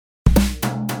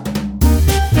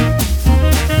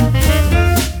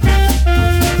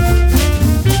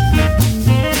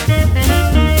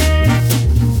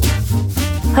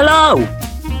So,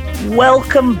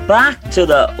 welcome back to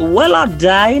the Well I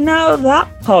Day Know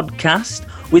That podcast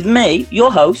with me,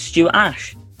 your host, Stuart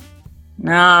Ash.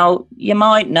 Now, you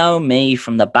might know me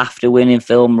from the BAFTA-winning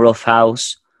film Rough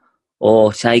House,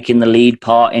 or taking the lead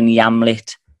part in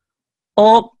Yamlet,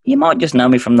 or you might just know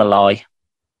me from The Lie.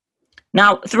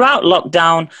 Now, throughout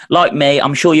lockdown, like me,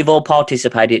 I'm sure you've all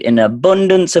participated in an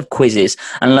abundance of quizzes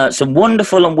and learnt some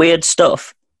wonderful and weird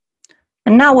stuff.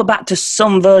 And now we're back to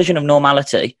some version of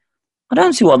normality. I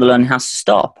don't see why the learning has to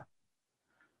stop.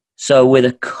 So with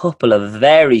a couple of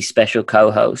very special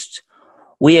co-hosts,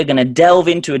 we are going to delve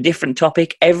into a different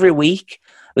topic every week.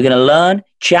 We're going to learn,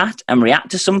 chat, and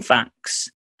react to some facts.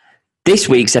 This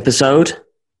week's episode,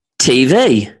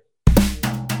 TV.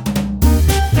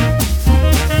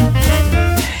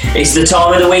 It's the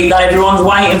time of the week that everyone's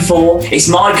waiting for. It's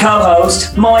my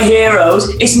co-host, my heroes,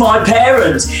 it's my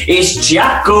parents. It's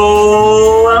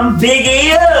Jacko and Big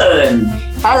Ian.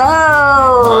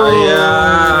 Hello.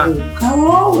 Hiya. How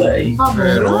are we? I'm all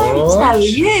right. How are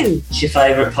you? It's your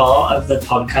favourite part of the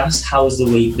podcast. How's the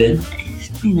week been? It's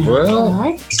been Well,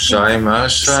 alright. same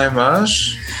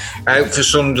as. Out for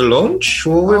Sunday lunch,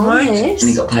 were we, mate? And you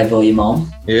Yes. got paid by your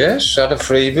mum. Yes, had a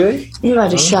freebie. You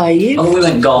had a shave. Oh, we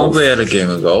went golf. We had a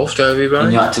game of golf, don't we,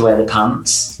 And you mate? had to wear the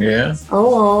pants. Yeah.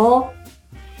 Oh,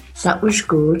 that was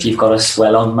good. You've got a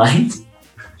swell on, mate.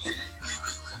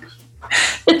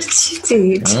 It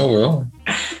did. Oh, well.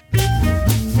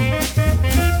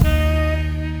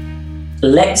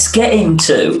 Let's get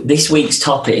into this week's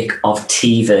topic of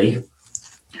TV.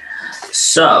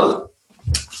 So,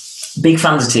 big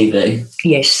fans of TV.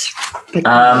 Yes. But,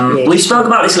 We yes. spoke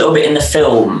about this a little bit in the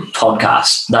film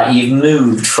podcast, that you've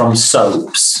moved from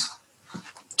soaps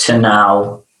to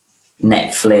now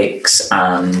Netflix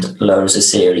and loads of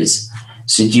series.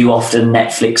 So do you often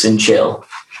Netflix and chill?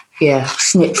 Yeah,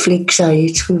 it's Netflix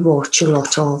 8 we watch a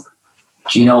lot of.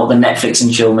 Do you know what the Netflix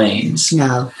and chill means?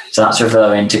 No. So that's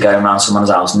referring to going around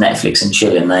someone's house, Netflix and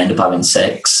chilling, they end up having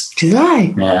sex. Do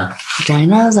they? Yeah. I don't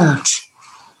know that.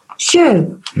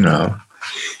 Sure. No.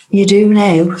 You do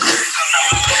now.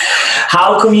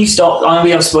 How come you stopped? I know we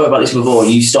have spoken about this before.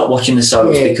 You stopped watching the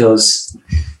soaps Yeah. because,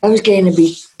 I was getting a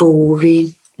bit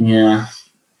boring. yeah.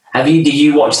 Did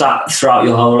you watch that throughout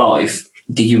your whole life?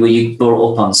 Were you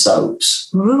brought up on soaps?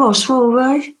 We was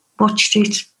alright. Watched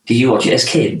it. Did you watch it as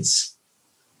kids?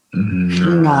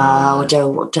 No, I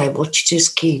don't watch it as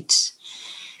kids.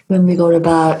 When we got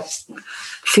about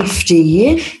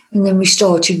 15, and then we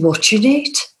started watching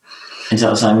it. Is that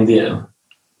the same with you?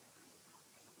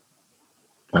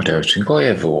 I don't think I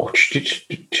ever watched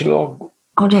it till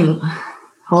I don't.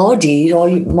 I did.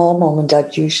 My mum and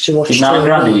dad used to watch Did it. Nan and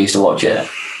Granddad used to watch it?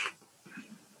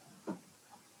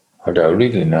 I don't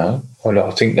really know.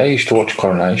 I think they used to watch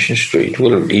Coronation Street.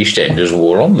 Well, EastEnders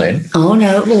were on then. Oh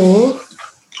no, well,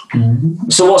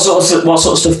 So what sort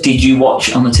of stuff did you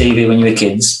watch on the TV when you were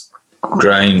kids?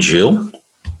 Grange Hill.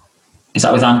 Is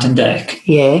that with Anton Deck?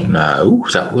 yeah. No,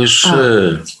 that was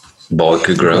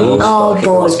Biker Grove. Oh,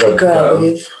 boys could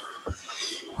go.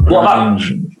 What about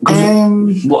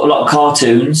what a lot of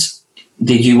cartoons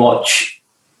did you watch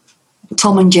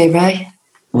Tom and Jerry.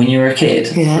 when you were a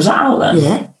kid? Yeah. Was that out then?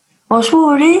 Yeah. What's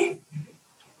worry?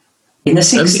 In the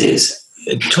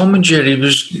 60s? Tom and Jerry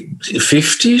was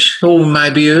 50s or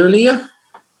maybe earlier.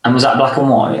 And was that black and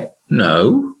white?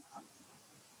 No.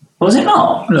 Was it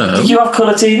not? No. Did you have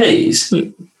colour TVs?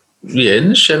 Yeah, in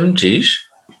the 70s.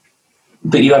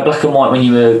 But you had black and white when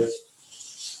you were...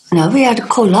 No, we had a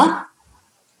colour,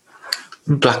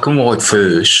 Black and white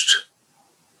first.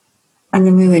 and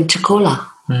then we went to colour.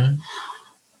 And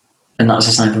that was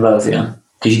the same for both of you?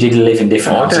 Because you did live in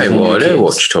different I houses when you were don't kids.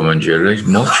 watch Tom and Jerry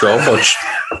much. I watched.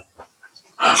 I'm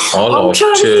I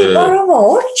trying to think what I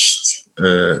watched.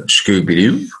 Scooby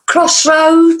Doo.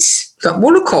 Crossroads. That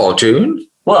was a cartoon.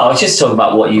 Well, I was just talking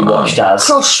about what you watched as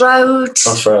Crossroads.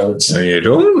 Crossroads. There you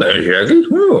go, there, Shaggy.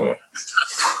 Oh.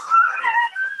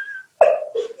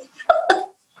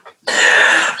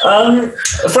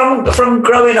 From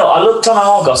growing up, I looked on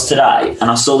Argos today and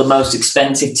I saw the most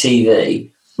expensive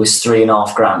TV was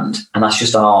 $3,500, and that's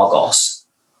just on Argos.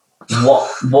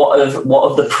 What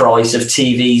have the price of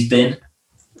TVs been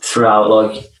throughout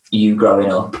like you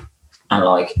growing up and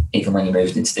like even when you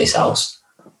moved into this house?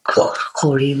 What?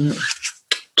 Colin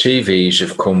TVs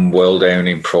have come well down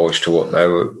in price to what they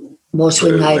were. was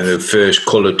when When they the first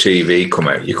colour TV come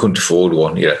out, you couldn't afford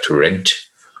one. You had to rent.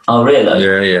 Oh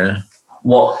really? Yeah.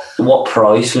 What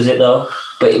price was it though?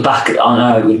 But back, I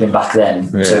know it would have been back then.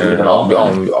 So it would have been a lot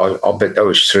more. I bet that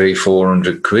was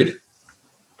 300-400 quid.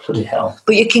 Bloody hell.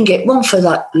 But you can get one for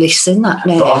that less than that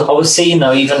now. But I was seeing,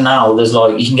 though, even now, there's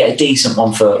like, you can get a decent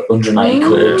one for 180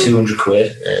 quid, 200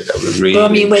 quid. Yeah, that was really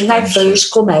But I mean, when they expensive.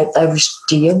 first come out, they was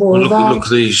dear, Well, weren't they? look at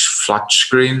these flat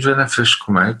screens when they first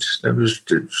come out. There was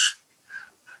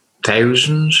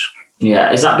thousands. Yeah,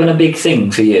 has that been a big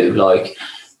thing for you? Like,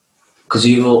 because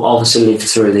you've obviously lived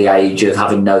through the age of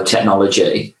having no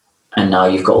technology, and now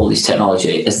you've got all this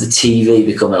technology. Has the TV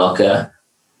become like a...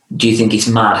 Do you think it's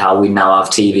mad how we now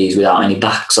have TVs without any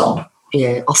backs on?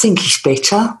 Yeah, I think it's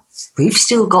better. We've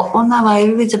still got one though, eh,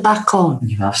 with the back on.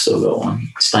 You have still got one.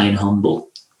 Staying humble.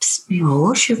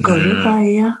 Yours, you've got it there,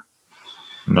 yeah.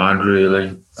 Mad,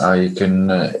 really. How you can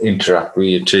interact with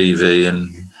your TV and...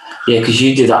 Yeah, because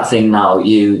you do that thing now.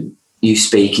 You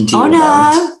speak into your Oh, remote.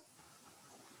 no.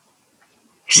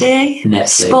 See? Netflix.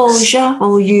 Exposure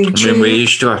or YouTube. I mean, we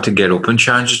used to have to get up and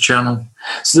change the channel.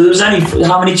 So there was only...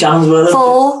 How many channels were there?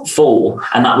 4. 4.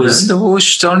 And that was... There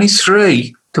was only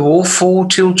 3. There were 4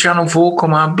 till Channel 4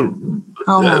 come out.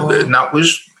 Oh. And that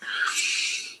was...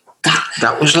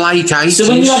 That was late 80s. So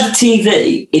when you had the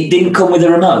TV, it didn't come with a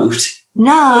remote?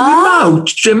 No. No,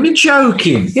 am I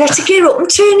joking? You have to get up and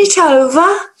turn it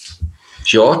over.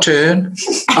 It's your turn.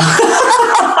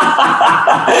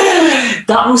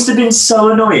 That must have been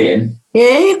so annoying.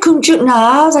 Yeah, you couldn't just...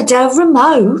 No, they don't have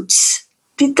remotes.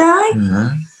 Did they?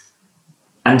 Yeah.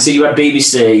 And so you had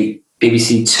BBC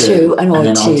 2, Two and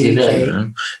then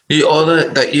ITV.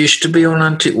 Yeah. That used to be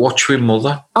on Watch with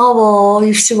Mother. Oh, I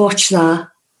used to watch that.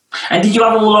 And did you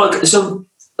have all like... So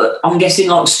I'm guessing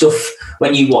like stuff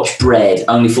when you watch Bread,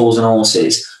 Only Fools and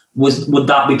Horses, would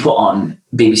that be put on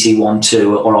BBC 1,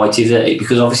 2 or ITV?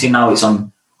 Because obviously now it's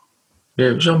on... Yeah,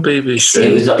 it was on BBC.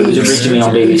 It was originally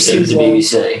on BBC, it was the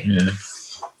BBC. Yeah.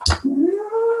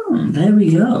 There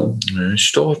we go. Yeah,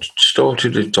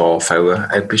 started at half-hour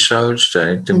episodes,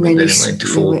 then And then it went to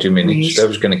 40 minutes. They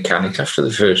was going to can it after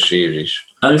the first series.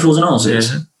 Only Fools and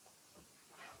Horses? Yeah.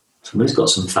 Somebody's got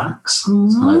some facts.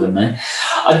 It's not even me.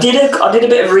 I did a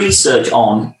bit of research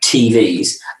on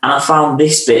TVs, and I found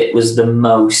this bit was the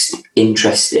most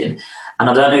interesting. And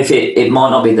I don't know if it might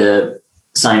not be the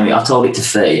same. I told it to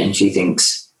Fee, and she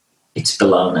thinks it's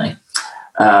baloney.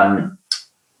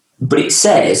 But it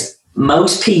says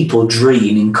most people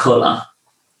dream in colour,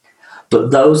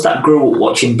 but those that grew up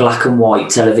watching black and white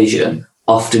television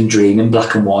often dream in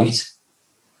black and white.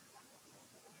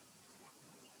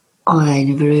 I ain't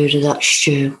never heard of that,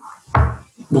 Stu.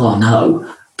 Well,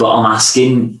 no, but I'm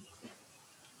asking,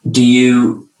 do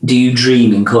you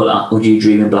dream in colour or do you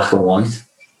dream in black and white?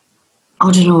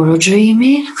 I don't know what I'm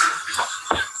dreaming.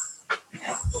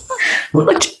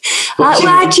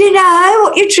 How do you know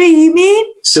what you're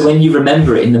dreaming? So when you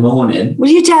remember it in the morning,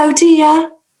 Well, you don't, do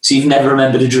you? so you've never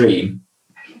remembered a dream?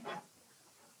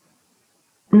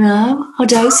 No, I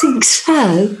don't think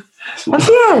so. Have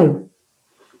you?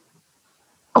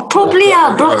 I probably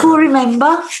have, but I can't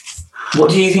remember. What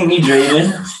do you think you're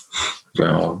dreaming?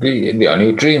 Well, the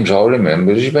only dreams I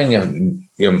remember is when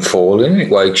you're falling, it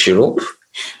wakes you up.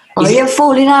 Are you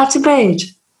falling out of bed?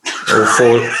 Or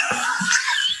fall.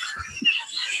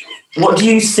 What do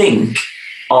you think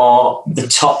are the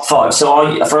top 5?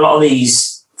 So for a lot of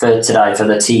these for today, for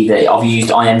the TV, I've used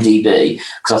IMDb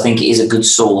because I think it is a good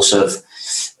source of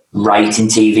rating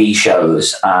TV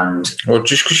shows. And Well,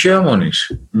 just because you're on it.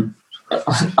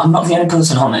 I'm not the only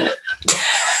person on it.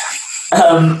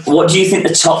 What do you think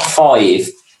the top 5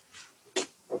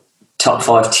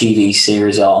 TV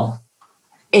series are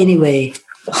Anyway,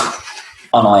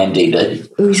 on IMDb?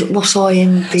 what's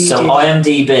IMDb? So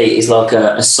IMDb is like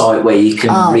a site where you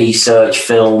can research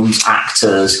films,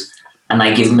 actors, and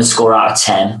they give them a score out of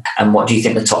 10. And what do you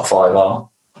think the top 5 are?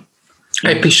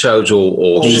 Episodes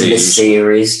or These are the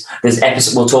series.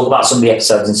 series. We'll talk about some of the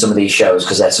episodes in some of these shows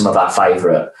because they're some of our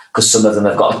favourite. Because some of them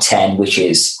have got a 10, which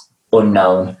is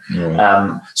unknown.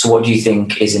 So what do you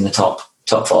think is in the top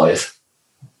 5?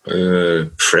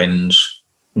 Friends.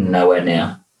 Nowhere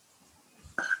near.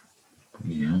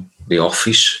 Yeah. The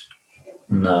Office.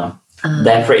 No.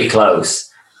 They're pretty close.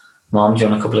 Mom, do you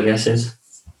want a couple of guesses?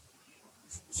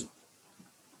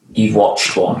 You've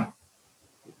watched one.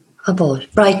 Oh boy,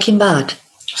 Breaking Bad.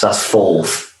 So that's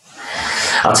 4th.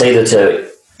 I'll tell you the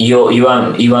 2. You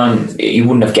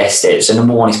wouldn't have guessed it. So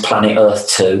number 1 is Planet Earth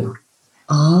 2.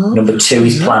 Oh. Number 2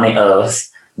 is Planet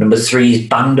Earth. Number 3 is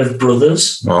Band of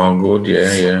Brothers. Oh, good,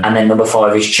 yeah. And then number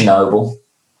 5 is Chernobyl.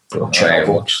 I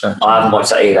haven't watched that. I haven't watched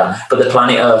that either. But the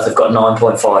Planet Earth have got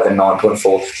 9.5 and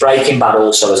 9.4. Breaking Bad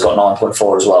also has got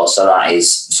 9.4 as well. So that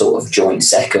is sort of joint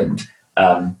second.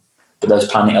 But those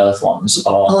Planet Earth ones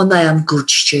are... Oh, and they are good,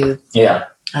 Stu. Yeah.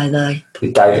 Are they?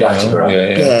 With David Attenborough.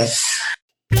 Yeah. Yeah.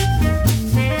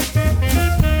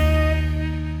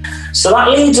 So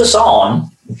that leads us on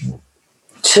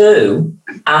to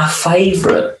our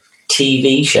favourite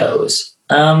TV shows.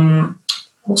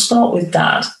 We'll start with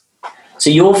Dad. So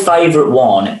your favourite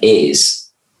one is,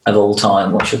 of all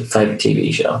time, what's your favourite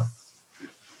TV show?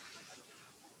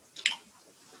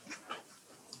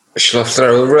 Shall I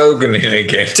throw Rogan in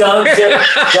again? No,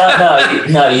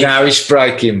 Now it's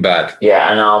Breaking Bad.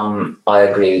 Yeah, and I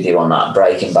agree with you on that.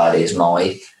 Breaking Bad is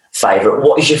my favourite.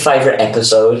 What is your favourite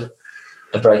episode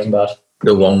of Breaking Bad?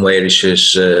 The one where it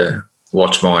says,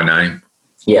 "What's my name?"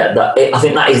 Yeah, I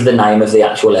think that is the name of the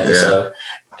actual episode.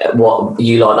 Yeah. What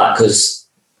you like that because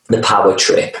the power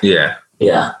trip? Yeah,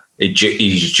 yeah.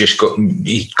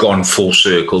 He's gone full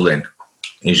circle.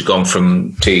 He's gone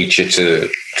from teacher to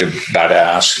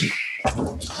badass. I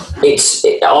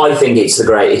think it's the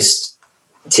greatest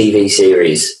TV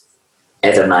series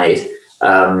ever made.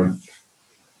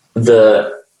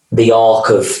 The arc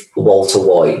of Walter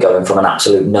White going from an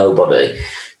absolute nobody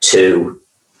to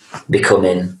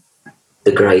becoming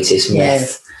the greatest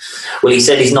meth. Well, he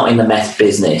said he's not in the meth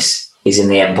business, he's in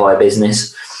the empire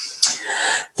business.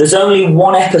 There's only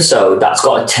one episode that's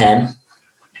got a 10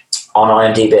 on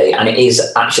IMDb, and it is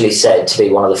actually said to be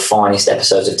one of the finest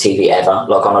episodes of TV ever.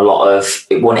 Like on a lot of,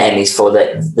 it won Emmys for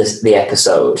the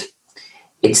episode.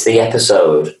 It's the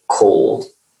episode called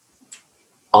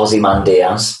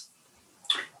Ozymandias,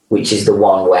 which is the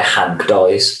one where Hank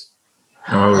dies.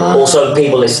 Oh. Also,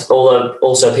 people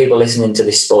listening to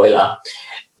this spoiler,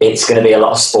 it's going to be a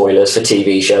lot of spoilers for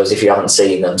TV shows if you haven't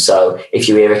seen them. So if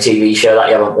you hear a TV show that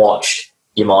you haven't watched,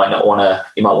 you might want to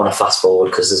fast forward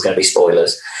because there's going to be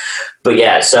spoilers. But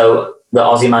yeah, so the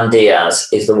Ozymandias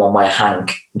is the one where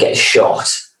Hank gets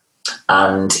shot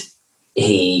and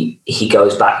he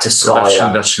goes back to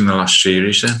Skyler. That's in the last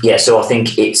series then? Yeah, so I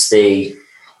think it's the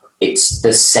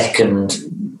second...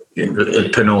 The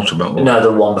penultimate one? No,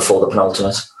 the one before the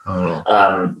penultimate. Oh,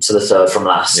 right. So the third from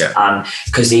last. Yeah. And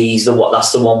because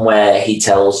that's the one where he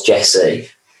tells Jesse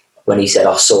when he said,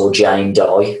 "I saw Jane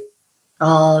die."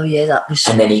 Oh, yeah, that was...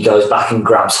 And then he goes back and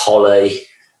grabs Holly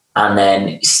and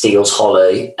then steals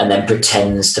Holly and then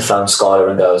pretends to phone Skylar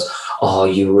and goes, "Oh,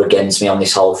 you were against me on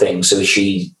this whole thing." So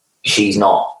she's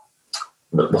not,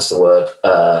 what's the word,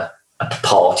 a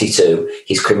party to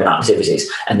his criminal activities.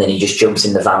 And then he just jumps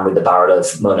in the van with the barrel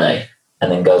of money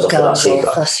and then goes off with that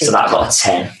secret. So that got a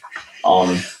 10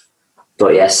 on.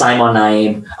 But yeah, say my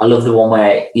name. I love the one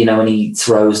where, when he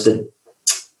throws the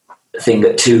thing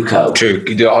at Tuco. I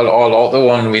like the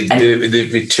one with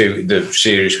the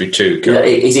series with Tuco.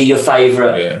 Is he your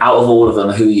favourite out of all of them?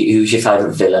 Who's your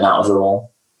favourite villain out of them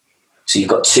all? So you've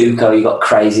got Tuco, you've got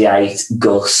Crazy 8,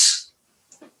 Gus.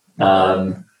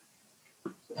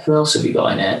 Who else have you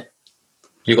got in it?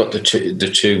 You got the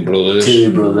two brothers.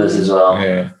 Two brothers as well.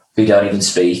 Yeah. Who don't even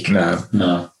speak. No.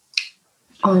 Oh,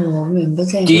 I remember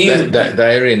them.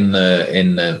 They're in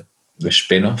the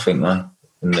spin-off, aren't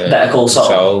they? Better Call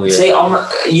Saul. Yeah. See, I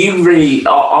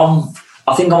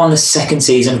think I'm on the second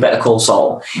season of Better Call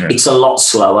Saul. Yeah. It's a lot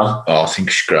slower. Oh, I think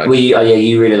it's great.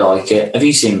 You really like it. Have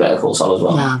you seen Better Call Saul as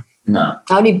well? No.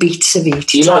 Only bits of it.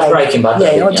 Do you like Breaking Bad?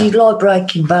 Yeah, I do like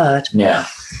Breaking Bad. Yeah.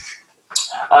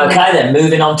 Okay, then,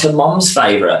 moving on to Mom's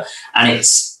favourite, and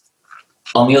it's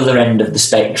on the other end of the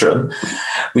spectrum.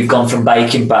 We've gone from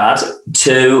Breaking Bad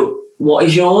to, what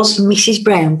is yours? Mrs.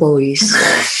 Brown Boys.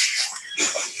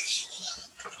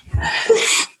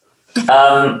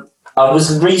 I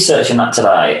was researching that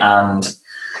today, and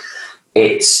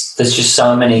there's just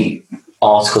so many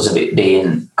articles of it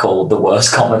being called the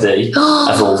worst comedy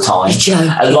of all time.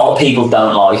 A lot of people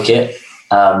don't like it.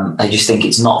 They just think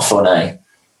it's not funny.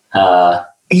 Are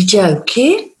you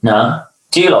joking? No.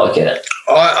 Do you like it?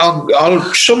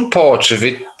 I some parts of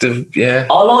it, yeah.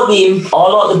 I like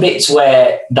the bits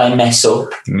where they mess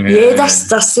up. Yeah, that's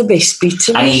the best bit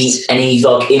of it. And he's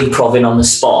like improving on the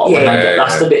spot. Yeah.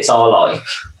 That's the bits I like.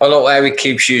 I like how he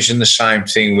keeps using the same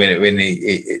thing when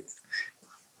he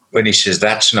says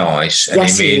that's nice, and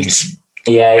That's he means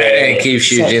yeah. He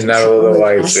keeps using that all the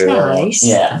way That's through. Nice.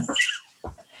 Yeah.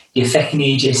 You're fucking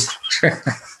ages.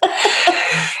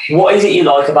 What is it you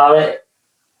like about it?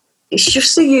 It's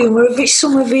just the humour of it,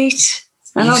 some of it.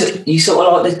 You sort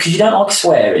of like, because you don't like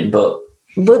swearing, but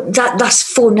that's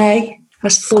funny.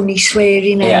 That's funny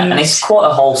swearing. Yeah, and it's quite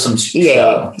a wholesome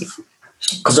show.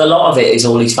 Because a lot of it is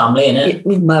all his family, isn't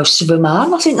it? Most of them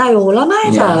are. I think they all are,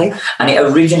 mate. Yeah. And it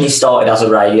originally started as a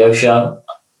radio show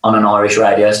on an Irish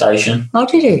radio station. Oh,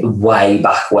 did it? Way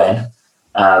back when.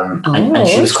 And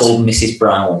she was called Mrs.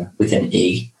 Brown with an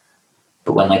E.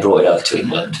 But when they brought it over to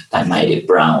England, they made it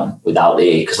Brown without the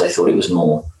E because they thought it was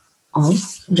more. Oh,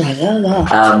 I don't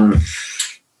know.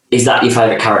 Is that your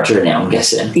favourite character in it, I'm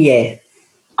guessing? Yeah.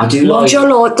 I do Don't like... you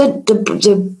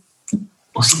like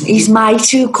his mate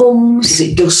who comes? Is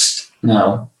it Dust?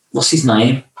 No. What's his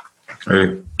name?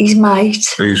 Who? His mate.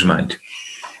 Who's mate?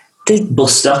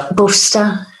 Buster.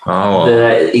 Buster.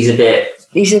 Oh, He's a bit...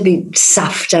 He's a bit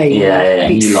softy. Yeah, a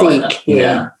bit you thick. like that.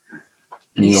 Yeah.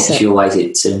 And she always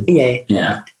hits him. Yeah.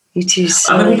 Yeah. It is.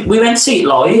 I mean, we went to see it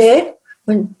live. Yeah.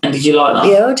 And did you like that?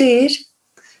 Yeah, I did.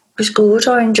 It was good.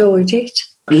 I enjoyed it.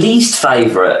 Least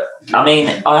favourite. I mean,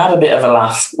 I had a bit of a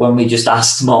laugh when we just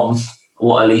asked Mum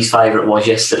what her least favourite was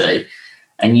yesterday,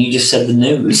 and you just said the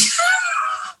news.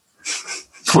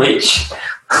 Which,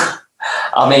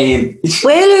 I mean...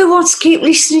 Well, who wants to keep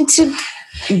listening to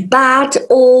bad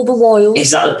all the while?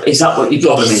 Is that what your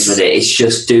problem is with it? It's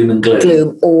just doom and gloom?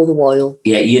 Gloom all the while.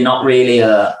 Yeah, you're not really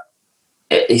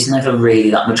it's never really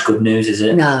that much good news, is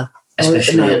it? No.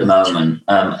 Especially at the moment.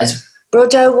 But I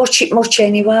don't watch it much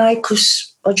anyway,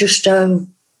 because I just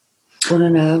don't want to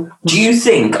know. Do you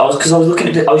think, I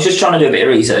was just trying to do a bit of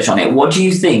research on it, what do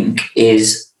you think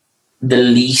is the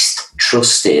least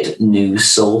trusted news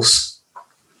source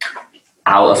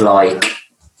out of, like,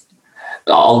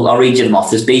 I'll read you them off.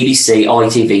 There's BBC,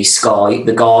 ITV, Sky,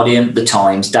 The Guardian, The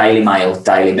Times, Daily Mail,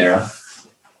 Daily Mirror.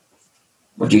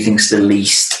 What do you think's the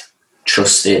least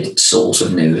trusted source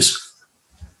of news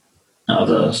out of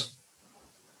those?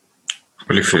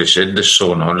 well, if you said the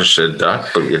Sun, I'd have said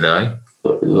that, but you know.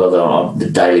 Well, the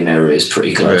Daily Mirror is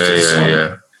pretty close to the Sun.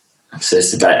 Yeah. So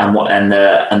it's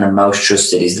the most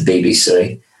trusted is the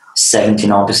BBC.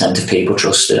 79% of people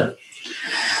trust it.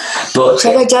 But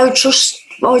So they don't trust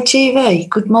ITV?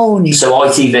 Good morning. so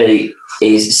ITV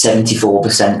is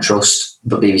 74% trust,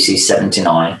 but BBC is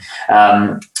 79%.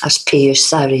 That's Piers,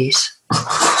 that is.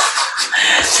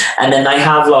 And then they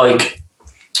have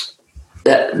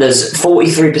there's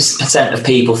 43% of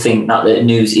people think that the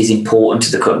news is important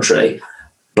to the country,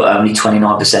 but only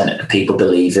 29% of people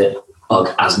believe it,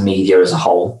 like, as media as a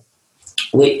whole.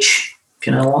 Which,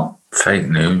 do you know what? Fake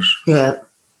news. Yeah.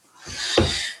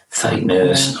 Fake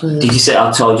news. Yeah. Did you say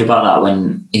I told you about that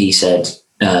when he said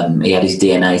he had his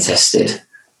DNA tested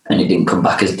and it didn't come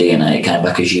back as DNA, it came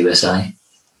back as USA?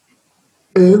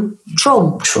 Who?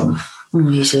 Trump.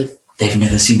 Oh, They've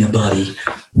never seen a body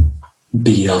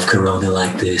beat off corona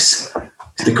like this.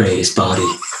 It's the greatest body.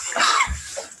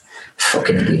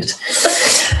 Fucking idiot.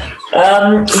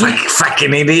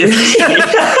 Fucking idiot.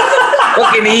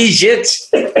 Fucking idiot.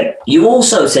 You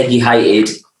also said you hated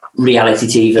reality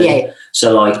TV. Yeah.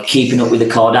 So, like, Keeping Up with the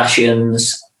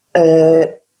Kardashians.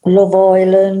 Love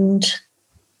Island.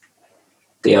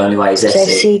 The Only Way is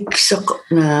Essex.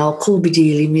 No, I couldn't be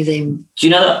dealing with him. Do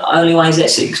you know that Only Way is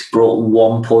Essex brought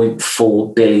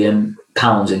 £1.4 billion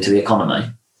into the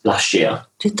economy last year?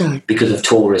 Did they? Because of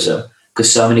tourism.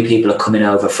 Because so many people are coming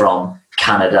over from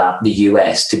Canada, the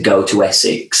US, to go to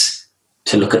Essex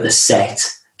to look at the set,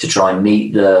 to try and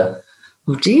meet the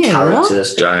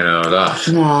characters. Don't know that.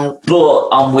 No. But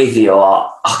I'm with you. I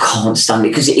can't stand it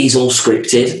because it is all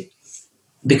scripted.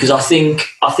 Because I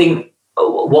think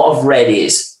what I've read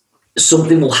is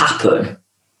something will happen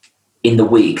in the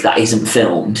week that isn't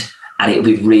filmed and it'll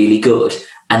be really good,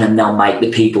 and then they'll make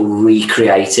the people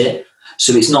recreate it.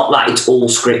 So it's not that it's all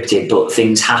scripted, but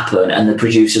things happen and the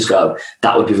producers go,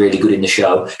 that would be really good in the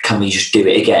show. Can we just do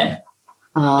it again?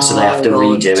 So they have to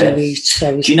redo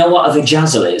it. Do you know what a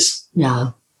vajazzle is?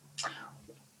 No.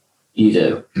 You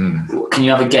do? Mm. Can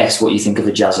you have a guess what you think of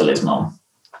a vajazzle is, Mum?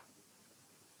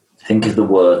 Think of the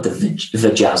word, the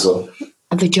vajazzle.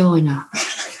 A vagina.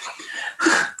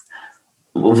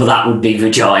 Well, that would be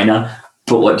vagina.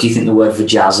 But what do you think the word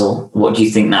vajazzle, what do you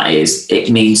think that is? It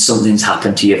means something's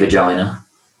happened to your vagina.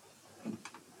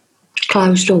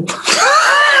 Closed up.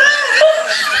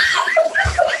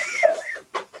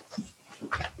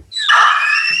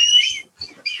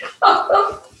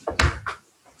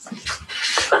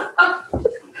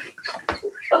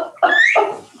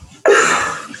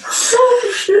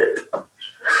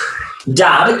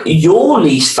 Dad, your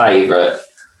least favourite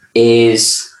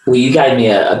is, well, you gave me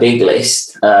a big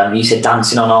list. You said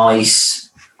Dancing on Ice.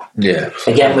 Yeah.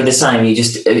 Again, with the same, you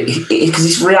just, because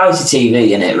it's reality TV,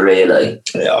 isn't it, really?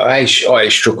 Yeah, I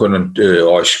struck on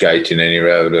ice skating any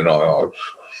road, and I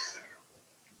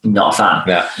Not a fan.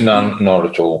 not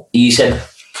at all. You said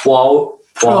Poirot.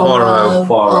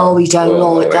 Oh, we don't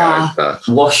like that.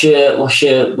 What's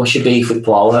your beef with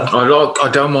Poirot?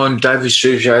 I don't mind David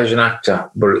Suchet as an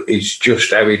actor, but it's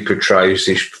just how he portrays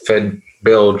this fed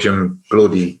Belgian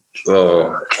bloody.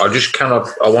 I just cannot.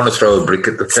 I want to throw a brick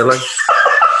at the fella.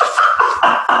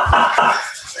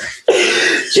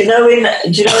 Do you know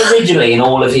originally in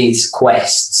all of his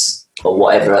quests or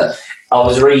whatever, I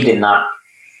was reading that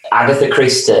Agatha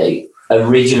Christie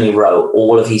originally wrote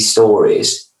all of his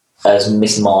stories as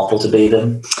Miss Marple to be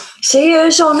them. See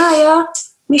who's on here?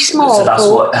 Miss Marple. So that's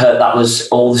what that was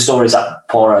all the stories that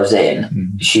Poirot's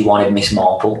in. She wanted Miss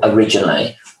Marple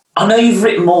originally. I know you've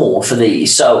written more for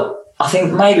these, so I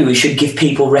think maybe we should give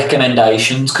people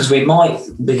recommendations because we might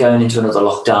be going into another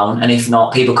lockdown, and if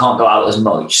not, people can't go out as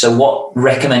much. So what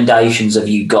recommendations have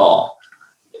you got?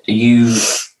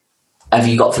 Have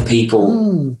you got for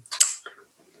people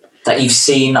that you've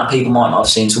seen that people might not have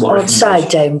seen? So what I'd say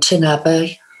Downton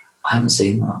Abbey. I haven't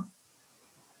seen that.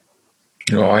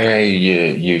 No, I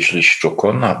usually struck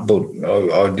on that, but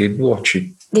I did watch it.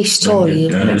 This time,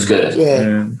 And it was good.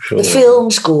 yeah. Sure. The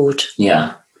film's good.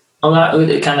 Yeah. Oh,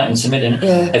 it came out in some didn't it?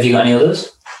 Yeah. Have you got any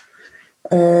others?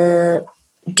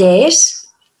 Days.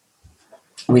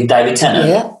 With David Tennant?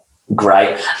 Yeah.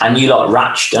 Great. And you like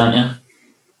Ratched, don't you?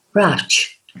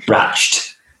 Ratch.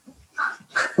 Ratched.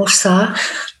 What's that?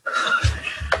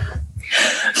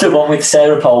 The one with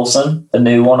Sarah Paulson, the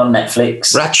new one on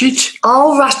Netflix. Ratchet?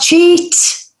 Oh, Ratchet.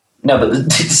 No, but the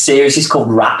series is called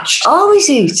Ratched. Oh, is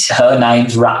it? Her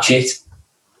name's Ratchet.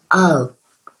 Oh.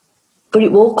 But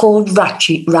it was called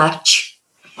Ratchet. Ratch.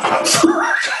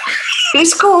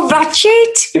 It's called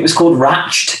Ratchet. It was called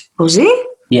Ratched. Was it?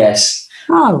 Yes.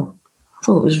 Oh. I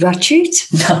thought it was Ratchet.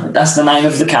 No, that's the name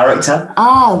of the character.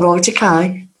 Ah, right,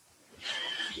 okay.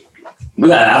 We're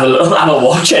going to have a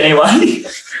watch anyway.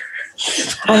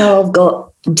 And I've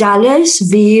got Dallas,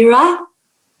 Vera.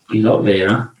 You got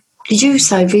Vera. Did you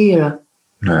say Vera?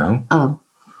 No. Oh.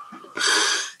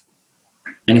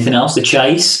 Anything else? The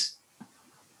Chase?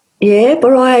 Yeah,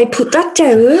 but I put that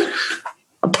down.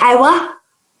 Power.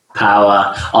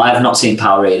 Power. I have not seen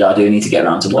Power either. I do need to get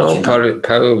around to watching it.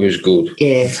 Power was good.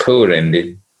 Yeah. Poor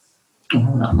ending.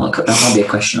 Oh, that might be a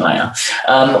question later.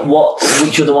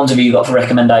 Which other ones have you got for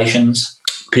recommendations?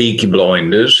 Peaky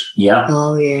Blinders. Yeah.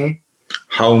 Oh, yeah.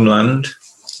 Homeland.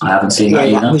 I haven't seen that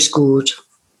Yeah, either. that was good.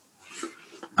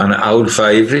 And an old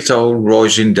favourite, old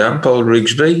Rising Damp, old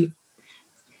Rigsby.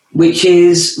 Which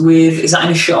is is that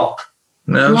in a shop?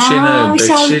 No, No, seen her it's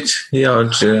Brexit. Yeah,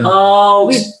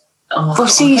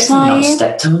 What's his Not name?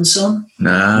 Steptoe and Son?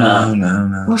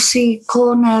 no. What's he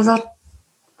called now? That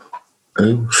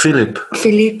Who? Philip.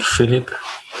 Philip.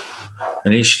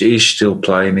 And he's still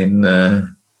playing in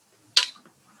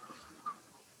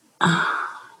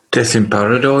Death in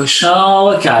Paradise. Oh,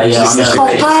 okay. Yeah, He's the I know.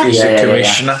 copper. He's Yeah, the yeah, yeah.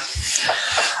 commissioner.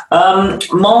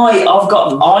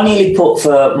 I nearly put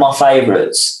for my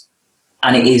favourites,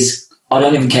 and it is, I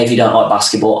don't even care if you don't like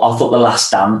basketball. I thought The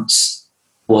Last Dance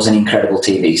was an incredible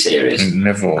TV series.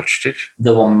 Never watched it.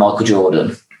 The one with Michael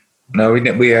Jordan. No, we You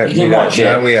didn't watch it?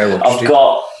 No, we watched I've it.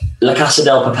 got La Casa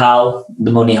del Papel,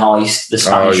 The Money Heist, The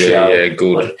Spanish Show. Yeah,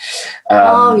 good.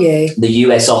 Yeah. The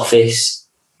US Office,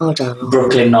 I don't know.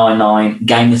 Brooklyn Nine-Nine,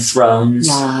 Game of Thrones.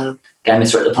 No. Game of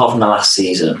Thrones, apart from the last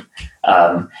season.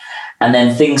 And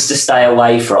then things to stay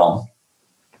away from.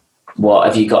 What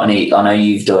have you got any? I know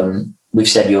we've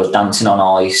said yours, Dancing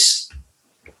on Ice.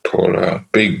 Poor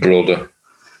Big Brother.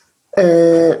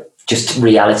 Just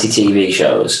reality TV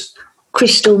shows.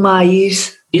 Crystal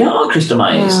Maze. You don't like Crystal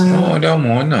Maze? No, I don't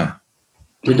mind that.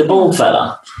 With the bald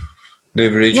fella? The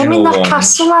You original mean that one.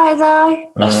 castle out there?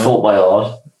 That's Fort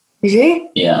Boyard. Is it?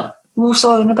 Yeah. What's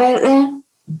on about then?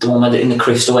 The one in the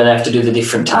crystal where they have to do the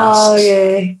different tasks. Oh,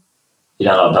 yeah. You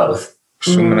don't like both?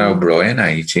 Someone O'Brien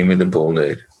ate him with the bald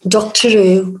head. Doctor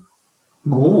Who.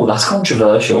 Oh, that's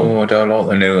controversial. Oh, I don't like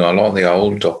the new. I like the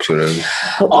old Doctor Who.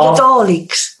 What with the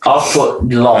Daleks? I've put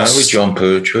No, Lost. with John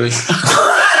Pertwee.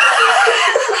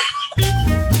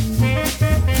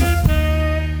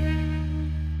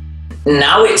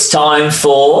 Now it's time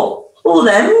for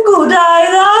them good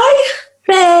they.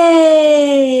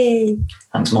 Hooray!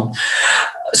 Thanks, Mum.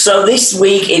 So this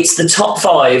week it's the top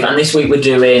 5, and this week we're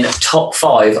doing top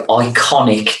 5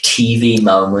 iconic TV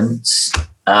moments.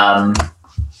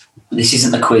 This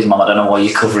isn't the quiz, Mum. I don't know why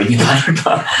you're covering your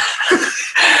paper.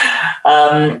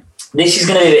 This is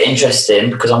going to be a bit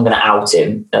interesting because I'm going to out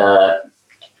him.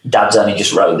 Dad's only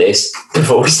just wrote this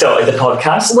before we started the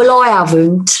podcast. Well, I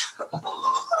haven't.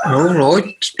 All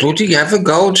right, bloody have a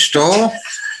gold star.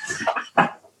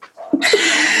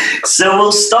 So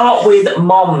we'll start with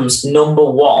Mom's number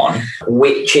 1,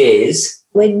 which is...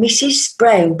 When Mrs.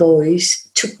 Brown Boys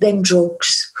took them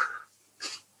drugs.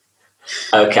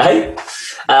 Okay.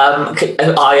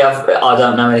 I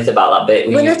don't know anything about that bit.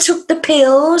 When I took the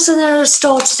pills and then I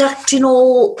started acting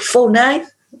all funny.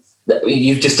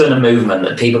 You've just done a movement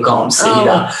that people can't see Oh.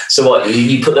 that. So what,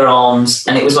 you put their arms,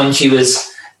 and it was when she was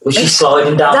she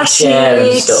sliding down the That's chair and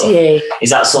it, stuff? yeah.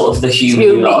 Is that sort of the humour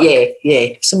you like?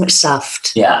 Yeah, something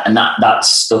soft. Yeah, and that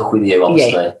stuck with you,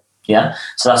 obviously. Yeah,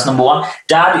 so that's number one.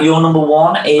 Dad, your number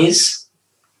one is?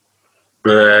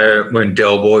 When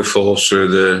Del Boy falls through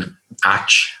the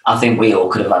hatch. I think we all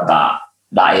could have had that.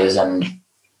 That is an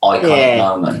iconic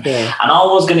moment. Yeah. And I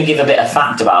was going to give a bit of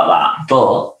fact about that,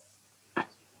 but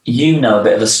you know a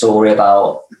bit of a story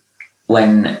about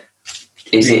when,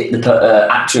 is it the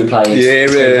actor who plays?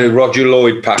 Yeah, Roger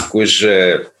Lloyd Pack was,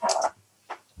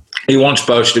 he wasn't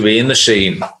supposed to be in the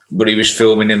scene, but he was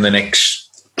filming in the next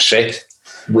set.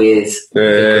 With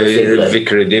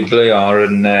Vicar of Dibley,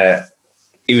 and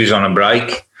he was on a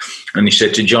break, and he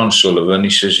said to John Sullivan, he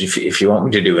says, if you want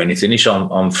me to do anything, he said,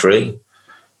 I'm free.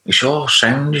 He said, oh,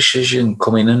 sound, he says, you can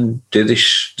come in and do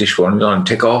this one, and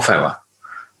take half hour.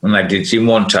 And they did it in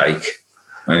one take.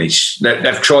 And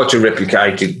they've tried to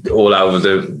replicate it all over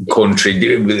the country,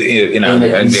 you know.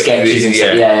 In sketches and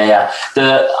stuff. Yeah.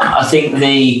 I think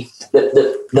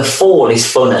the fall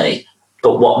is funny,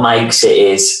 but what makes it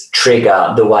is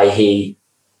Trigger, the way he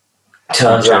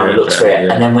turns around and looks for it.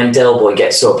 Yeah. And then when Del Boy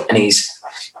gets up and he's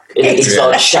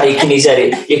like shaking his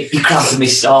head, you cramp me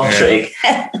Star Trek.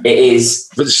 It is.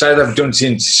 But so they've done it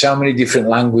in so many different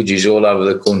languages all over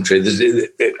the country.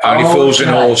 Only Fools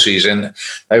and Horses, and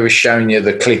they were showing you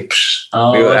the clips,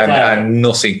 and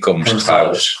nothing comes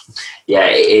close. Yeah,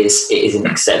 it is an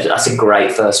exception. That's a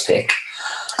great first pick.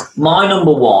 My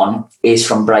number one is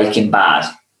from Breaking Bad,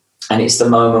 and it's the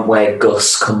moment where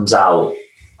Gus comes out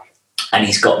and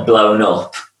he's got blown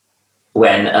up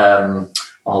when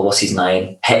what's his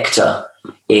name? Hector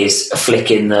is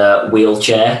flicking the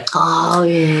wheelchair. Oh,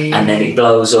 yeah. And then it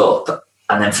blows up.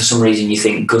 And then for some reason you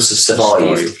think Gus has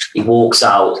survived. He walks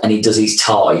out and he does his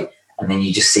tie. And then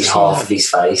you just see half of his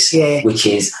face. Yeah. Which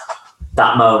is,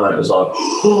 that moment, it was like,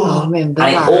 I remember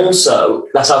and that. it also,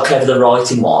 that's how clever the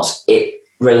writing was. It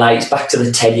relates back to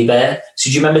the teddy bear. So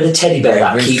do you remember the teddy bear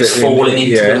that keeps falling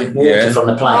into the water from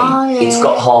the plane? Oh, yeah. It's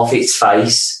got half its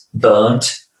face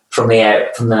burnt from the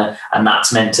air, and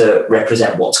that's meant to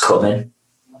represent what's coming.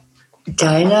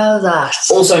 Don't know that.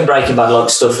 Also in Breaking Bad, like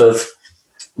stuff of,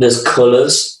 there's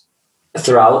colours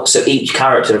throughout, so each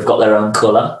character have got their own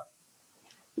colour.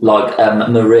 Like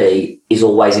Marie is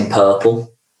always in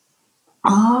purple.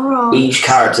 Oh. Each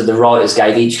character, the writers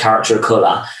gave each character a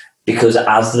colour because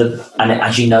as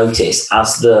you notice,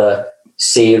 as the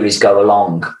series go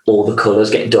along, all the colours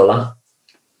get duller.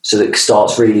 So it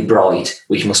starts really bright,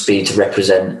 which must be to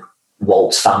represent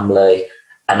Walt's family.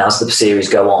 And as the series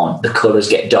go on, the colours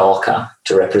get darker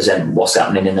to represent what's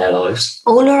happening in their lives.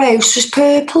 All her house was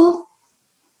purple.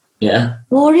 Yeah.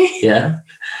 Was it? Yeah.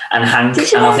 And Hank,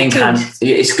 and I think Hank,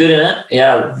 it's good, isn't it?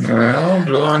 Yeah.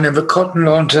 Well, I never cottoned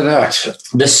on to that.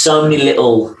 There's so many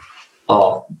little,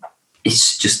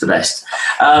 it's just the best.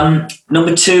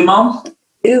 Number two, Mom?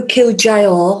 Who killed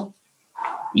J.R.?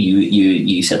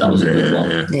 You said that was a good one.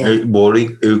 Yeah.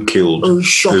 Who killed? Who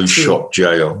shot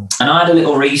J.R.? And I had a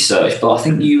little research, but I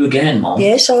think you again, Mom.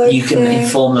 Yes, you can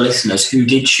inform the listeners who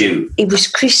did shoot. It was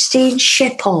Christine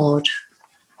Shepherd.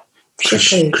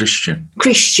 Christian.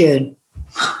 Christian.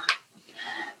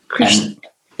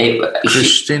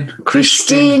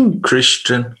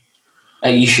 Are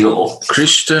you sure?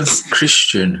 Christian.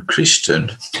 Christine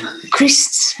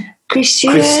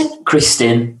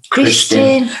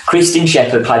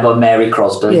Shepherd, played by Mary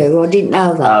Crosby. Yeah, well, I didn't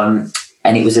know that.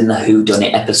 And it was in the Who Done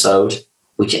It episode,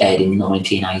 which aired in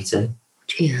 1980.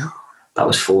 Yeah. That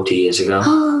was 40 years ago.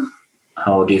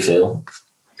 How old do you feel?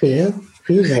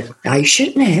 Feels like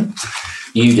ancient now.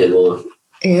 You did, or?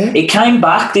 Yeah. It came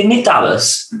back, didn't it,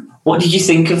 Dallas? What did you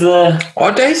think of the...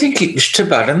 I don't think it was too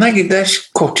bad, and they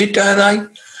cut it, don't they?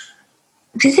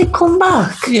 Did it come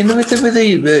back? You know, with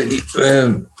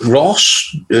the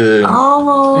Ross.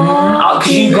 Because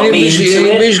you got me into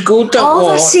it. It was good, that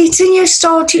was. That's it, and you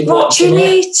started watching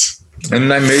it. And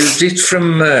they moved it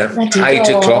from 8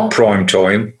 o'clock prime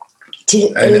time to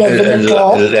 11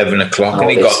 o'clock. 11 o'clock, and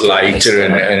it got later.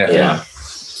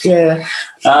 Yeah.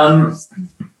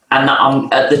 And that,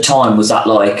 at the time, was that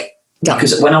like...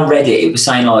 Because when I read it, it was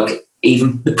saying like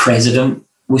even the president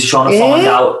was trying to find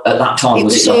out at that time.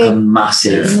 Was it like a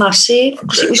massive? Massive.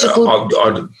 Because it was a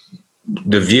good...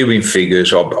 the viewing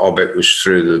figures, I bet, was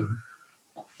through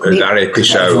that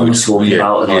episode. Everyone was talking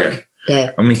about it.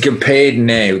 Yeah. I mean, compared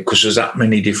now, because there's that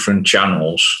many different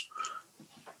channels.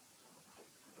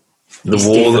 We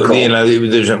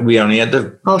only had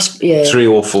the 3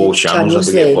 or 4 channels.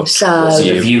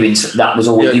 The viewing, that was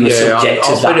all you were subject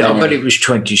to. I bet it was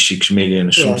 26 million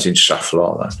or something, stuff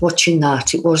like that. Watching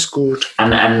that, it was good.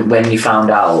 And when you found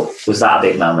out, was that a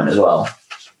big moment as well?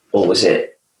 Or was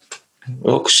it?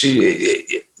 Well, because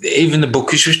even the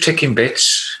bookies was taking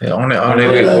bets on it.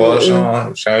 It was.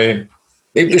 So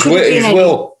it was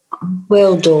well.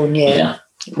 Well done, yeah. Yeah.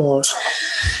 It was.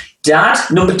 Dad,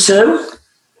 number 2.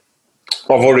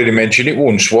 I've already mentioned it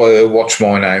once. What's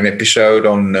My Name episode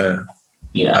on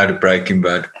Out of Breaking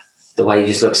Bad. The way he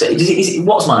just looks at it.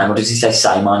 What's my name, or does he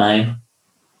say my name?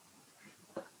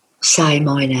 Say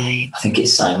my name. I think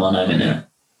it's say my name, isn't it?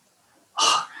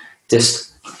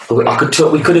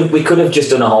 We could have just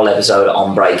done a whole episode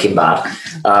on Breaking Bad.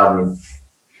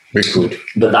 We could.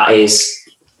 But that is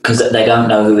because they don't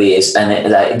know who he is,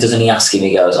 and doesn't he ask him?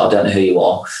 He goes, "I don't know who you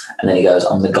are," and then he goes,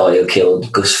 "I'm the guy who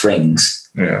killed Gus Frings."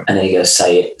 Yeah. And then he goes,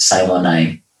 "Say my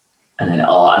name," and then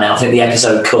I think the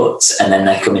episode cuts, and then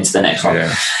they come into the next one.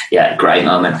 Yeah, great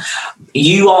moment.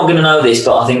 You aren't going to know this,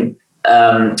 but I think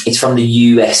it's from the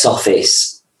US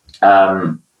office.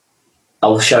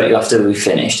 I'll show it you after we've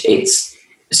finished. It's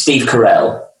Steve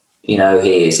Carell. You know who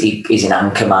he is. He's in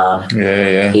Anchorman.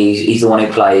 Yeah. He's the one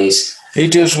who plays. He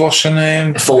does, what's the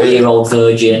name? 40-year-old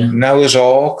virgin. Noah's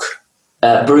Ark.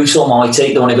 Bruce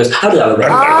Almighty, the one who goes, "How do I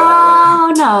remember?"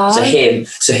 Oh, no. So him.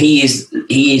 So he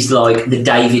is like the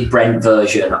David Brent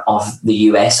version of the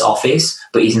US office,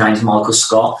 but his name's Michael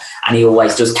Scott, and he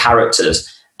always does characters.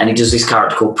 And he does this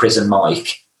character called Prison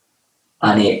Mike,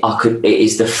 and it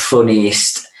is the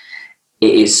funniest.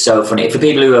 It is so funny. For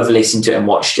people who have listened to it and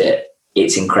watched it,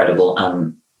 it's incredible.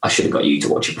 And I should have got you to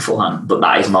watch it beforehand, but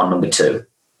that is my number 2.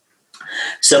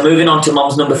 So moving on to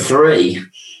Mom's number 3.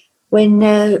 When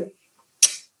in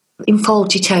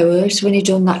Fawlty Towers, when he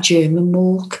done that German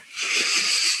walk.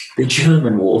 The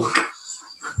German walk.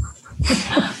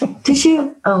 Did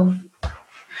you? Oh.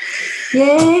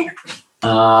 Yeah. Okay.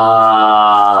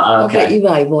 I bet you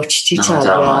may watched it.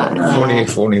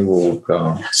 Funny walk.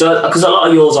 Oh. So, because a lot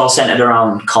of yours are centred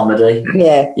around comedy.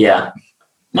 Yeah. Yeah.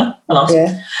 No, nice.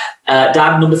 Yeah.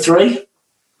 Dad, number 3.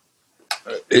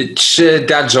 It's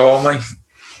Dad's Army.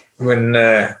 When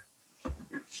the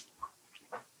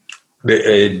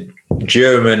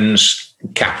Germans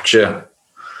capture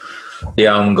the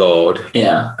Home Guard,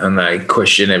 and they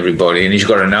question everybody, and he's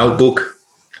got a notebook,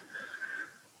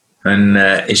 and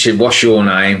he said, "What's your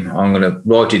name? I'm going to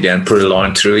write it down, put a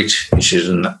line through it." He says,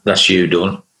 "And that's you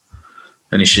done."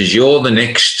 And he says, "You're the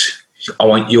next. I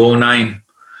want your name."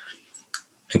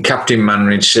 And Captain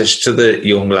Manridge says to the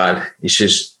young lad, he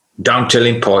says, "Don't tell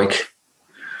him, Pike."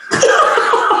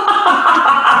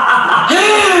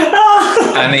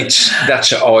 And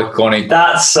that's iconic.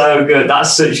 That's so good.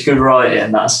 That's such good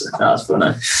writing. That's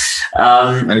funny.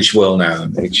 And it's well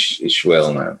known. It's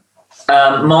well known.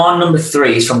 My number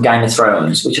 3 is from Game of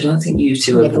Thrones, which I don't think you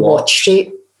two have watched.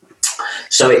 It.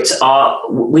 So it's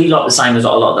we like the same as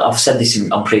a lot. I've said this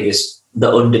on previous.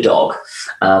 The Underdog.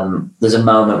 There's a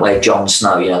moment where Jon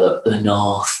Snow, you know, the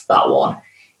North, that one.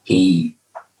 He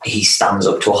stands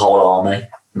up to a whole army.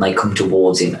 And they come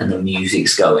towards him and the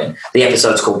music's going. The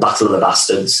episode's called Battle of the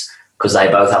Bastards because they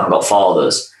both haven't got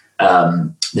fathers,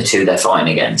 the two they're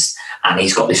fighting against. And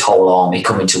he's got this whole army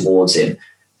coming towards him.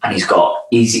 And he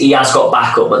has got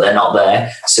backup, but they're not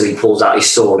there. So he pulls out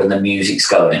his sword and the music's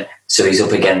going. So he's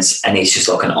up against, and it's just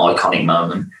like an iconic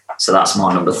moment. So that's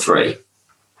my number 3.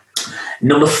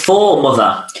 Number 4,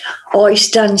 Mother. Ice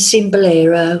Dancing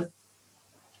Bolero.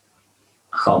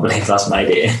 I can't believe that's made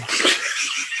it in.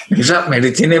 Is that made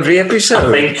it in every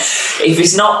episode? I think if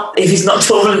it's not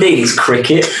 12 and Dean, it's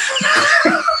cricket.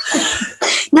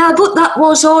 No, but that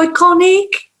was iconic.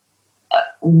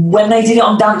 When they did it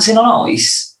on Dancing on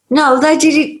Ice? No, they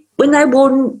did it when they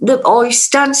won the Ice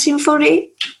Dancing for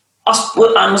it.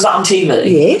 And was that on TV?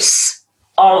 Yes.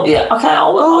 Oh, yeah. Okay, I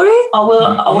will.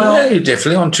 Yeah, you're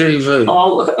definitely on TV.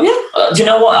 Do you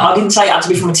know what? I didn't say it had to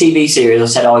be from a TV series. I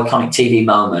said iconic TV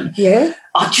moment. Yeah.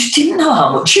 I just didn't know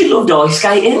how much you loved ice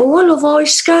skating. Oh, I love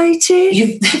ice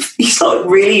skating. It's like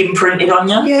really imprinted on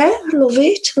you. Yeah, I love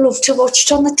it. I love to watch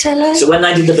it on the telly. So when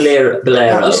they did the Bolero,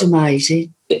 that was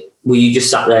amazing. Were you just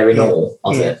sat there in awe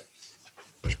of it?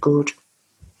 It was good.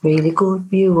 Really good.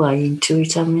 You were into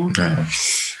it, haven't you? Yeah.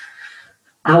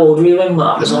 How old were you when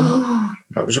that was on?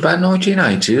 That was about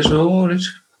 1980 as well, wasn't it?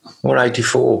 Or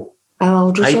 84. How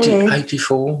old was I?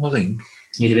 84, I think.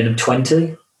 You'd have been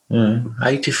 20? Yeah,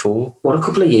 84. What a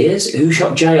couple of years. Who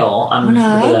shot JR and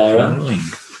Bolero?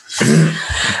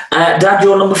 Dad,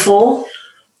 your number 4?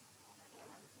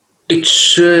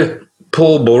 It's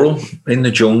Paul Burrell in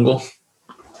the Jungle.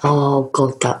 Oh,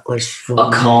 God, that was fun.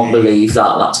 I can't believe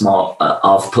that. That's my...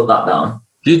 I've put that down.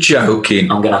 You're joking.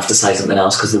 I'm going to have to say something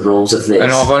else because the rules of this...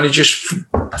 And I've only just...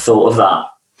 thought of that.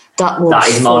 That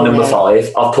is my number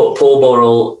 5. I've put Paul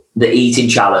Burrell, the eating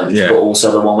challenge, but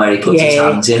also the one where he puts his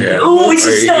hands in. Yeah. Oh, it's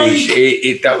a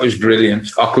snake! That was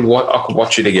brilliant. I could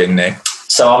watch it again now.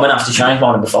 So So I'm going to have to change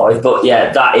my number 5. But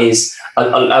yeah, that is...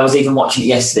 I was even watching it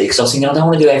yesterday because I was thinking, I don't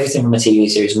want to do everything from a TV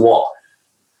series. What?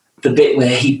 The bit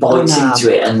where he bites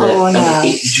into it and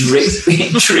it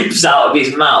drips out of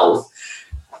his mouth.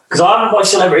 Because I haven't watched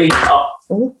Celebrity...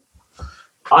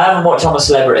 I haven't watched I'm a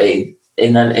Celebrity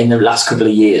in the last couple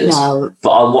of years. No.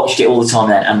 But I watched it all the time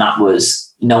then, and that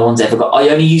was... No one's ever got... I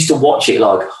only used to watch it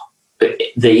like...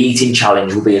 The eating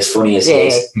challenge will be as funny as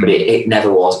his, but it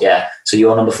never was, yeah. So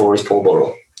your number 4 is Paul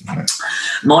Burrell.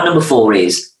 My number 4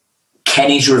 is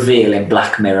Kenny's reveal in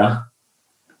Black Mirror.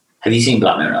 Have you seen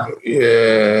Black Mirror?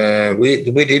 Yeah,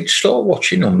 we did start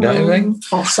watching them, don't we?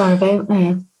 What's that about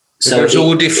now? So it's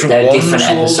all different they're ones. different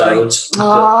episodes.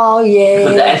 Oh, yeah.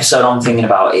 But the episode I'm thinking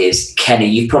about is Kenny.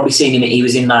 You've probably seen him. He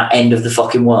was in that End of the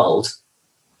Fucking World.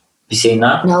 Have you seen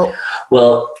that? No.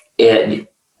 Well,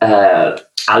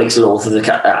 Alex Lawther,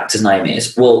 the actor's name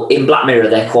is. Well, in Black Mirror,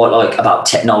 they're quite like about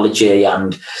technology,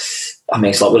 and I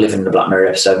mean, it's like we're living in the Black Mirror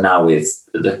episode now with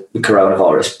the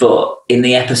coronavirus. But in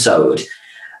the episode,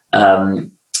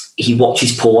 he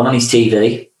watches porn on his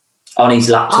TV, on his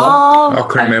laptop. Oh, I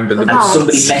can remember the. And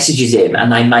somebody messages him,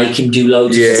 and they make him do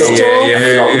loads of stuff. And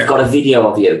they're like, we've got a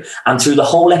video of you. And through the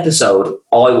whole episode,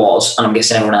 and I'm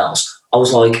guessing everyone else, I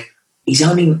was like, he's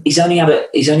only had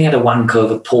a wank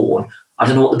over porn. I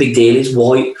don't know what the big deal is.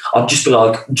 Why? I'd just be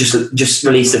like, just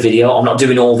release the video. I'm not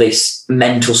doing all this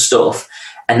mental stuff.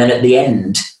 And then at the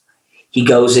end, he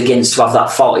goes against to have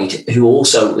that fight, who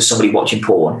also was somebody watching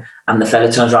porn. And the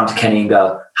fella turns around to Kenny and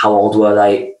go, how old were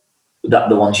they? That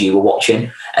the ones you were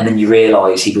watching? And then you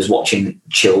realise he was watching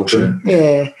children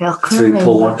through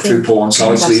porn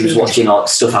sites. So he was watching like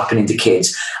stuff happening to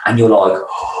kids. And you're like,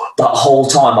 that whole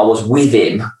time I was with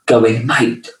him going,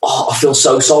 mate, I feel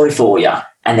so sorry for you.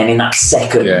 And then in that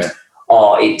second,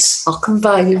 it's... I can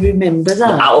barely remember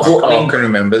that. I can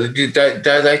remember. Did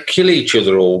they kill each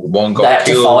other, or one got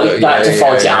killed? They had to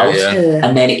fight it out. Yeah.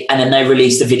 And then they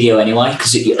released the video anyway,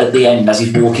 because at the end, as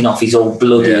he's walking off, he's all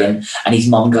bloody, and his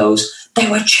mum goes, they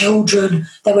were children,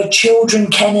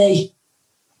 Kenny.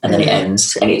 And then it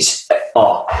ends, and it's...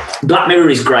 Black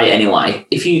Mirror is great anyway.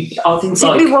 We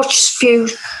watched a few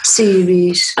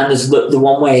series. And there's the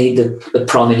one where the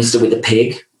Prime Minister with the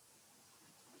pig...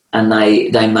 And they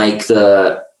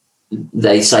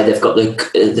say they've got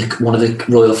the one of the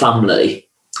royal family,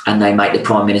 and they make the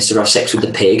Prime Minister have sex with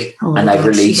the pig, and they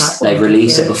release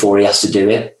it before he has to do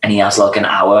it, and he has like an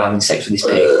hour having sex with his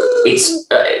pig. It's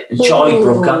Charlie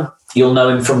Brooker. You'll know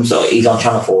him from he's on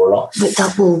Channel 4 a lot. But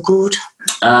that was good.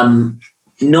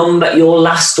 Your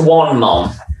last one,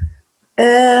 Mom.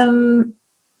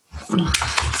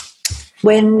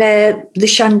 When the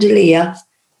chandelier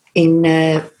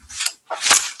in.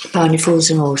 Barney Fools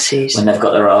and Horses. When they've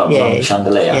got their own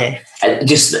chandelier. Yeah.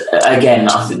 Just, again,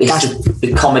 I think it's just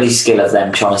the comedy skill of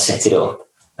them trying to set it up.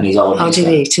 And he's all... How did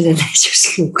he? And then they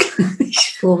just look.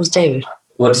 What was David?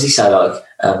 What does he say, like,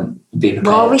 be prepared?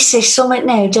 Well, we say something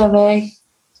now, don't we?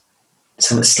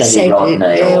 Something steady right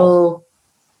now.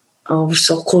 I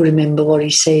can't remember what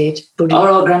he said. But all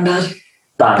right, Grandad.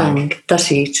 Bang.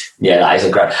 That's it. Yeah, that is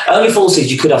a great... Only Fools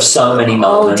you could have so many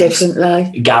moments. Oh,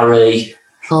 definitely. Gary...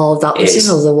 Oh, that was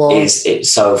another one.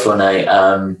 It's so funny.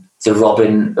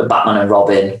 The Batman and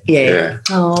Robin. Yeah.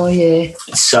 Oh, yeah.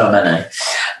 So many.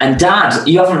 And Dad,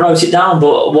 you haven't wrote it down,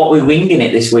 but what we're winging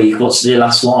it this week? What's the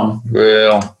last one?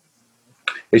 Well,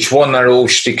 it's one that all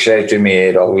sticks out in my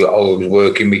head. I was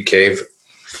working with Kev.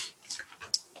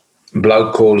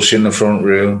 Bloke called us in the front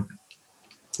room.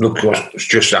 Look what's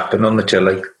just happened on the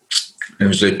telly. It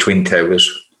was the Twin Towers.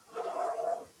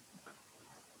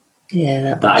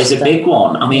 Yeah, that is a big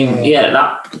one. I mean,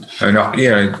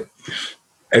 And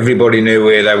everybody knew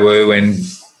where they were when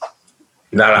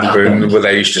that happened. What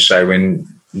they used to say when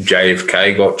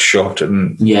JFK got shot,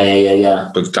 and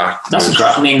But that's a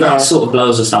great. I mean, that sort of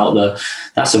blows us out.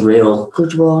 That's a real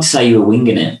good one. Say you were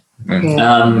winging it.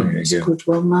 It's a good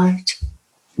one, mate.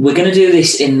 We're going to do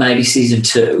this in maybe season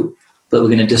 2, but we're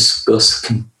going to discuss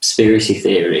conspiracy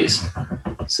theories.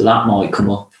 So that might come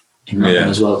up. In that one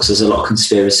as well, because there's a lot of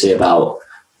conspiracy about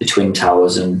the Twin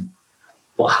Towers and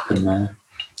what happened there.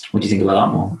 What do you think about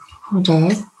that one? I don't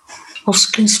know. What's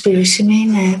conspiracy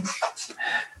mean now?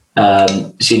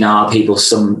 So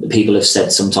some people have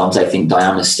said sometimes they think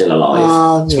Diana's still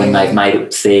alive. When they've made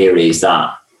up theories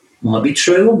that might be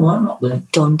true or might not be.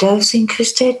 Don don't think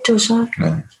he's dead, does he?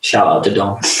 No. Shout out to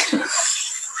Don.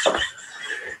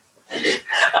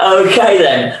 Okay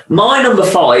then. My number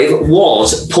 5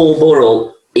 was Paul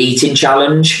Burrell eating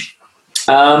challenge.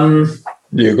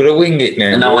 You've got to wing it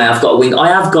now. No, I have got a wing. I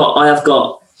have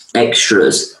got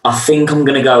extras. I think I'm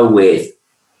going to go with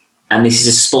and this is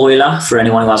a spoiler for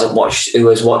anyone who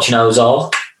was watching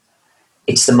Ozark.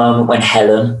 It's the moment when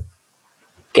Helen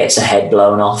gets her head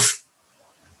blown off.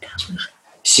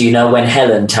 So you know when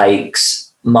Helen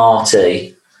takes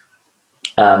Marty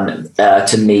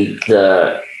to meet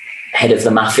the head of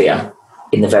the mafia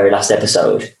in the very last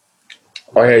episode.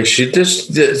 I actually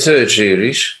the third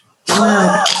series.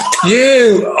 I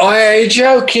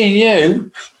joking,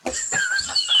 you.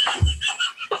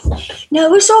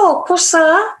 Noah's Ark, what's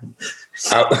that?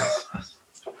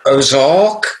 Ozark. Noah's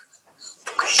Ark?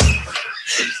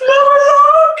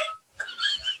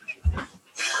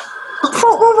 I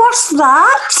thought, well, what's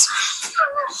that?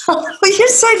 You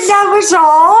said Noah's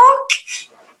Ark?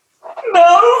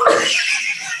 No.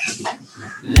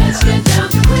 Let's get down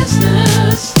to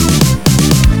Christmas.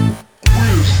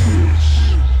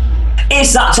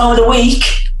 It's that time of the week.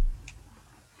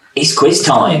 It's quiz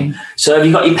time. So have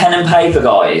you got your pen and paper,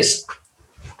 guys?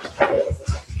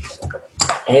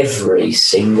 Every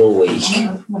single week.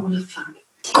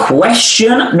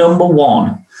 Question number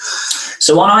 1.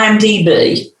 So on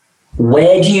IMDb,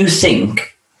 where do you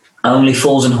think Only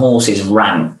Fools and Horses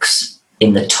ranks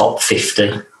in the top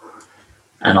 50?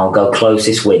 And I'll go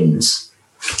closest wins.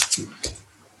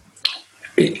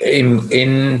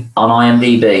 On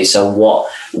IMDb, so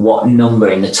what number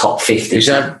in the top 50? Is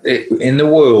that in the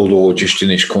world or just in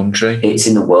this country? It's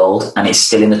in the world, and it's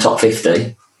still in the top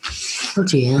 50. Oh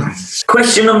dear.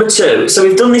 Question number 2. So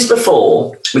we've done this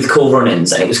before with Cool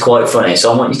Runnings, and it was quite funny.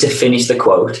 So I want you to finish the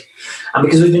quote. And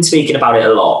because we've been speaking about it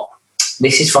a lot,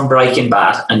 this is from Breaking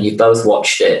Bad, and you've both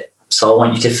watched it. So I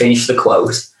want you to finish the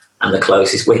quote, and the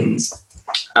closest wins.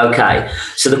 Okay,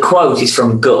 so the quote is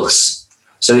from Gus.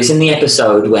 So it's in the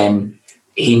episode when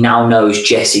he now knows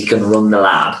Jesse can run the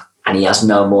lab and he has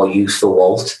no more use for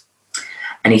Walt.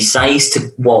 And he says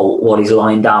to Walt while he's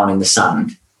lying down in the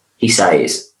sand,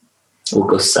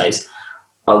 Gus says,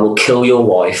 I will kill your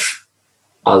wife.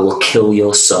 I will kill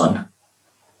your son.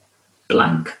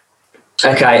 Blank.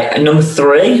 Okay, and number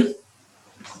 3.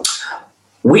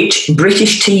 Which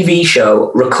British TV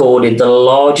show recorded the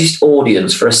largest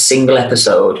audience for a single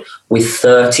episode with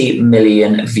 30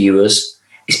 million viewers?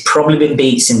 It's probably been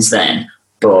beat since then,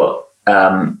 but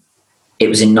it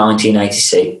was in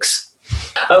 1986.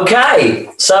 Okay,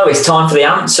 so it's time for the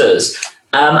answers.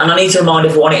 And I need to remind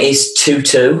everyone it is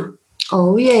 2-2.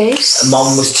 Oh, yes.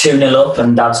 Mom was 2-0 up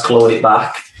and Dad's clawed it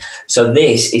back. So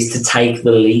this is to take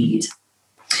the lead.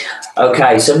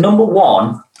 Okay, so number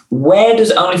 1, where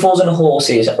does Only Fools and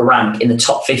Horses rank in the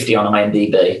top 50 on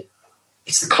IMDb?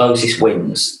 It's the closest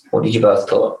wins. What did you both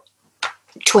put?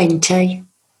 20.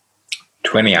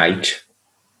 28.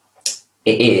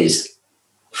 It is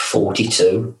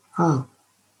 42. Oh,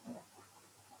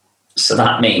 So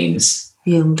that means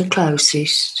you're the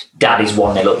closest. Dad is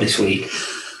 1-0 up this week.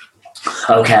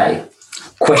 Okay,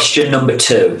 question number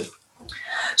 2.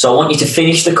 So I want you to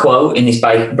finish the quote in this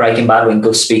Breaking Bad when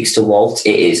Gus speaks to Walt.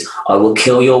 It is, I will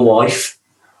kill your wife.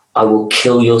 I will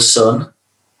kill your son.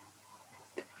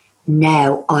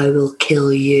 Now I will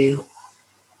kill you.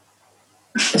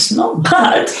 It's not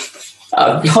bad.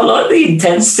 I like the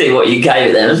intensity what you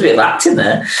gave it there. There's a bit of acting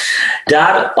there.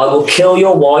 Dad, I will kill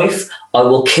your wife. I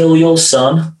will kill your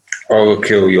son. I will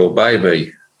kill your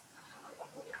baby.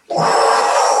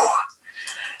 The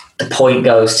point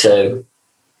goes to...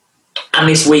 And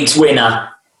this week's winner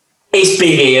is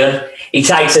Big Ian. He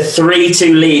takes a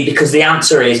 3-2 lead because the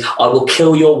answer is, I will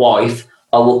kill your wife.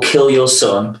 I will kill your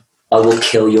son. I will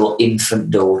kill your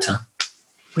infant daughter.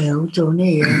 Well done,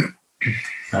 Ian.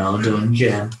 Well done,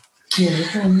 Jen. Well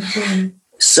done.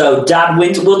 So Dad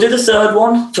wins. We'll do the third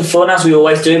one for fun, as we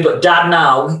always do, but Dad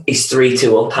now is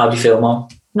 3-2 up. How do you feel, Mom?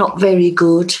 Not very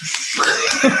good.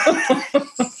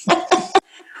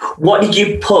 What did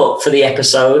you put for the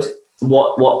episode?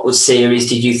 What series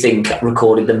did you think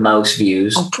recorded the most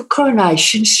views? I'll put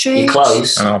Coronation Street. You're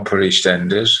close. And I'll put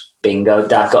EastEnders. Bingo.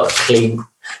 Dad got a clean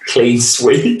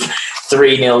sweep.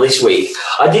 3-0 this week.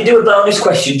 I did do a bonus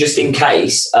question just in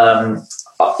case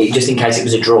it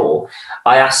was a draw.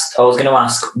 I was going to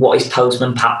ask, what is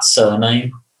Postman Pat's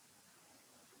surname?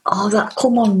 Oh, that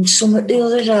come on something the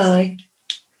other day.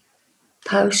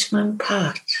 Postman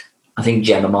Pat. I think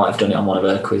Gemma might have done it on one of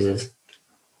her quizzes.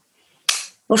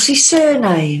 What's his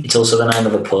surname? It's also the name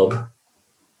of a pub.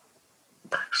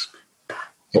 Postman Pat.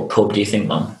 What pub do you think,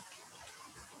 Mum?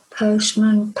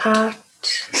 Postman Pat.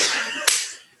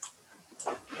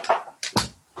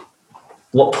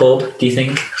 What pub do you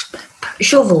think?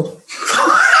 Shovel.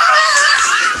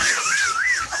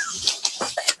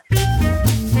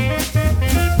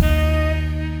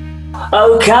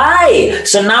 Okay,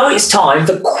 so now it's time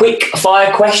for quick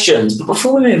fire questions. But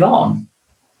before we move on,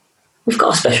 we've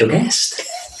got a special guest.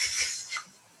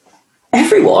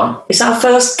 Everyone, it's our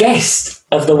first guest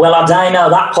of the Well I Don't Know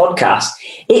That podcast.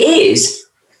 It is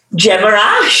Gemma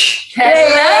Ash. Hello!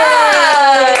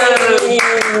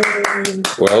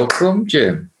 Welcome,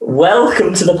 Jim.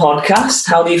 Welcome to the podcast.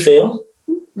 How do you feel?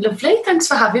 Lovely, thanks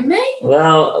for having me.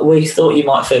 Well, we thought you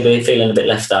might be feeling a bit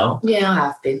left out. Yeah, I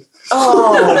have been.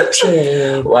 Oh,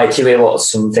 Jim. Wait till you hear what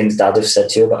some things Dad have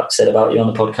said about you on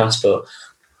the podcast, but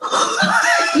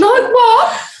Like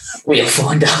what? we'll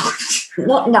find out.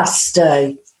 Not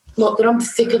nasty. Not that I'm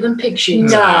thicker than pig shit.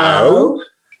 No.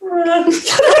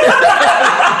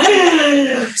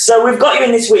 So we've got you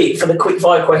in this week for the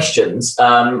quickfire questions.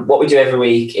 What we do every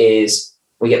week is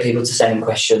we get people to send in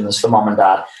questions for Mom and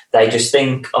Dad. They just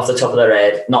think off the top of their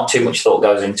head, not too much thought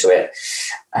goes into it.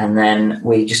 And then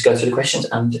we just go through the questions,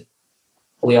 and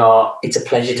it's a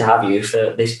pleasure to have you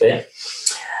for this bit.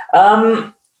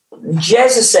 Jez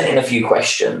has sent in a few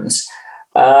questions.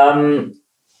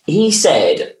 He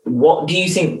said, what do you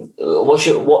think,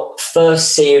 what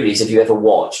first series have you ever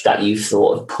watched that you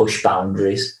thought of push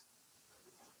boundaries?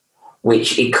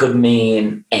 Which it could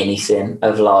mean anything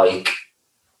of like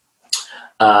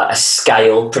a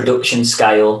scale, production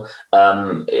scale,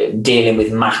 dealing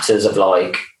with matters of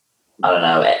like, I don't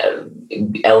know,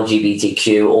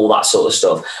 LGBTQ, all that sort of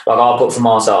stuff. Like I'll put for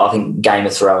myself, I think Game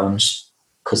of Thrones,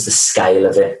 because the scale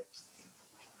of it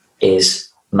is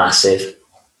massive.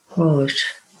 Right.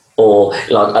 Or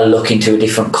like a look into a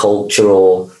different culture,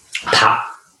 or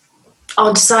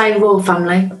I'd say Royal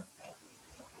Family.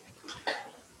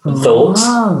 thoughts.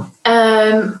 Oh.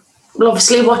 Well,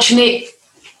 obviously watching it,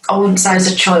 I wouldn't say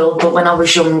as a child, but when I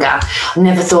was younger, I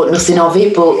never thought nothing of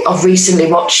it, but I've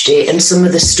recently watched it, and some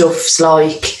of the stuff's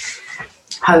like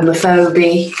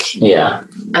homophobic, Yeah.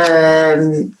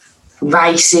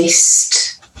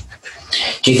 racist.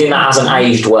 Do you think that hasn't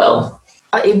aged well?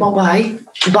 In my way,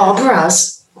 Barbara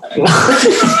has.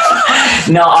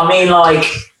 No, I mean like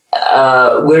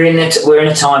we're in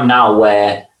a time now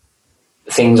where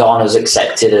things aren't as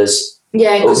accepted as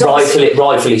Yeah, 'cause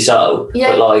rightfully so.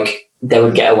 Yeah. But like they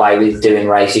would get away with doing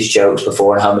racist jokes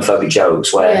before and homophobic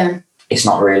jokes where yeah. it's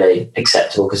not really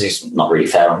acceptable because it's not really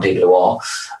fair on people who are.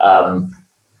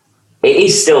 It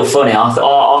is still funny.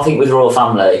 I think with Royal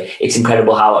Family, it's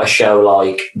incredible how a show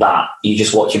like that, you're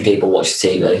just watching people watch the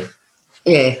TV.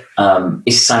 Yeah.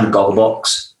 It's the same with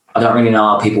Gogglebox. I don't really know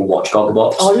how people watch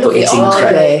Gogglebox, I love but it's it.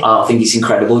 incredible. I think it's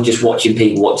incredible just watching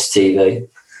people watch the TV.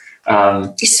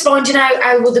 It's finding out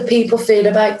how other people feel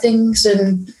about things,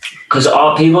 and Because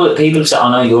people have said,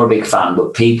 I know you're a big fan,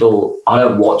 but I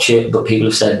don't watch it, but people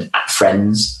have said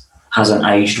Friends hasn't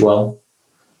aged well.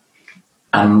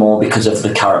 And more because of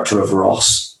the character of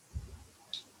Ross.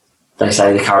 They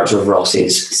say the character of Ross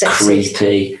is Sexist.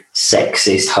 creepy,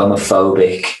 sexist,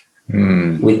 homophobic,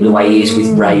 with the way he is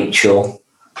with Rachel.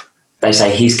 They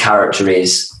say his character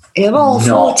is Yeah, I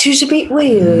thought it was a bit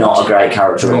weird. not a great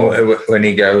character at all. When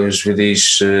he goes with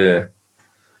his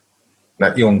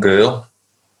that young girl.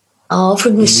 Oh,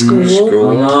 from the school.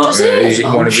 Does it? Is it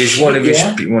one of his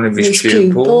His pupils?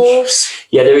 pupils.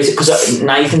 Yeah, there is, because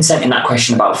Nathan sent in that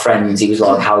question about Friends. He was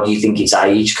like, how do you think it's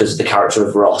aged? Because of the character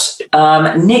of Ross.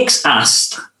 Nick's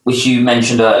asked, which you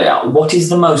mentioned earlier, what is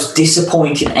the most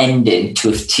disappointing ending to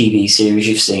a TV series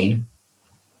you've seen?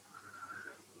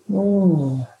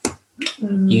 Oh.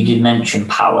 You did mention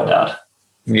Power, Dad.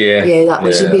 Yeah. Yeah, that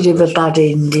was a bit of a bad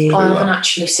ending. I haven't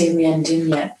actually seen the ending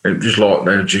yet. It was like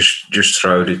they just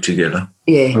throwed it together.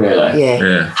 Yeah. Really? Yeah.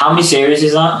 Yeah. How many series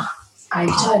is that? 8.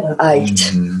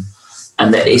 8.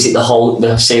 And is it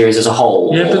the series as a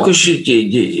whole? Yeah, or- because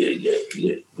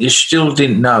you still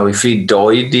didn't know if he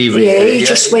died even. Yeah, he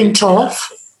just went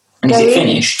off. And is it Going-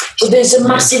 finished? But there's a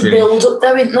massive really. build-up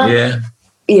though, isn't there? Yeah.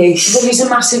 Yes. There is a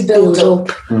massive Build build-up.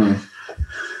 up.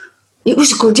 It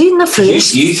was good in the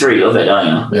first. You three love it, don't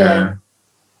you? Yeah.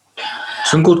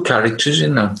 Some good characters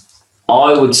in there.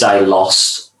 I would say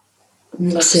Lost.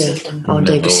 So, I've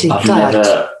never seen I've that.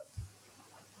 never.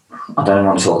 I don't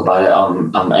want to talk about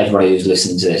it. Everybody who's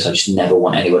listening to this, I just never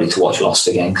want anybody to watch Lost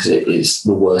again because it is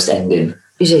the worst ending.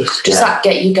 Is it? Does that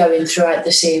get you going throughout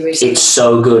the series? It's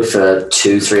so good for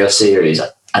 2-3 series,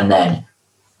 and then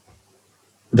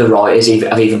the writers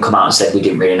have even come out and said we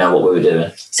didn't really know what we were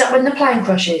doing. Is that when the plane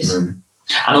crashes? And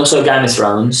also Game of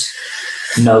Thrones,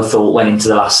 no thought went into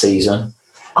the last season.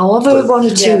 Oh, I've heard one or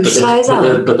two Yeah, say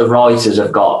that. But the writers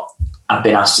have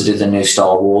been asked to do the new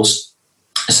Star Wars.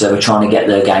 So they were trying to get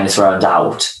the Game of Thrones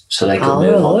out so they could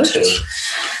move on right. to.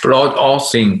 But I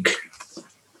think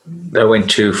They went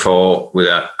too far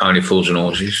without Only Fools and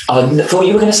Horses. I thought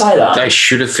you were going to say that. They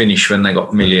should have finished when they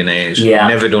got millionaires. Yeah.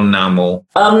 Never done no more.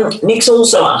 Nick's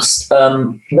also asked,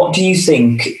 what do you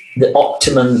think the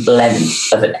optimum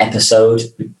length of an episode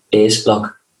is?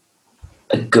 Like,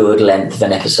 a good length of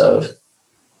an episode?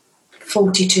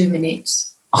 42 minutes.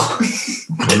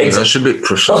 That's a bit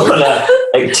precise.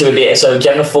 Like, to a bit, so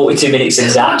general 42 minutes What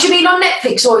exact. do you mean on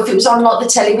Netflix, or if it was on like the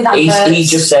telly with He adverts?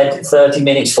 just said 30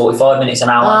 minutes, 45 minutes, an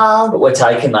hour. But we're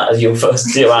taking that as your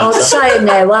first two I was answer. saying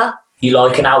there, You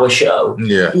like an hour show?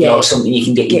 Yeah. You like something you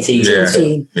can get your teeth Yeah.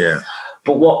 into? Yeah.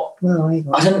 But what well, hang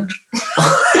on. I don't.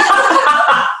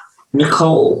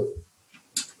 Nicole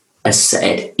has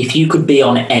said, if you could be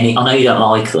on any, I know you don't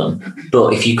like them,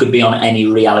 but if you could be on any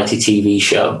reality TV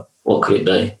show, what could it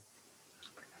be?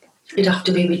 It'd have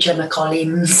to be with Gemma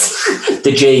Collins.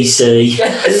 The GC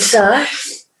Who's that?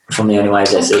 from The Only Way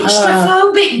Is Essex.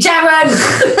 Claustrophobic,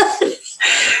 Darren!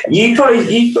 You'd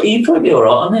probably be all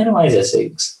right on The Only Way Is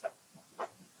Essex.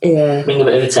 Yeah. Bring a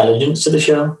bit of intelligence to the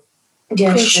show.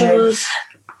 Yeah, sure.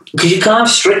 Because you can't have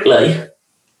Strictly.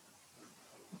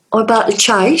 What about the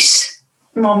chase?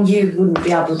 Mum, you wouldn't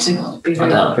be able to be I very...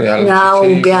 don't. No, I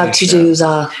won't be able to do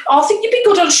that. I think you'd be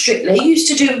good on Strictly. You used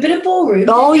to do a bit of ballroom.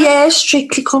 Oh, yeah,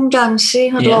 Strictly Come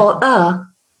Dancing. I'd Yeah. like that.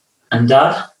 And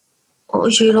Dad? What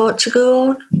would you like to go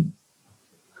on?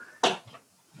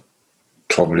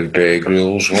 Probably Bear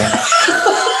Grylls one.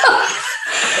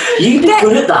 You'd be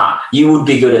good at that. You would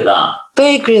be good at that.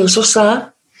 Bear Grylls, what's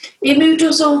that? He moved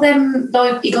us all them,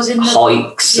 like, he goes in the...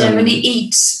 Hikes. Yeah, and when he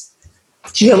eats.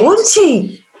 Yeah, wouldn't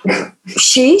he?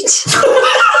 Shit.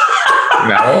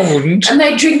 No, I wouldn't. And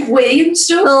they drink wee and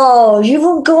stuff. Oh, you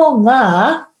wouldn't go on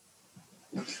that.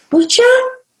 Would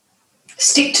you?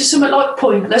 Stick to something like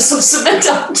Pointless or something,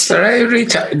 don't They're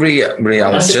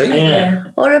reality.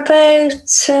 Yeah. What about,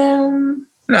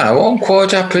 No, I'm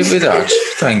quite happy with that.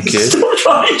 Thank you. Stop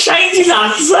trying to change his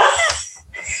answer.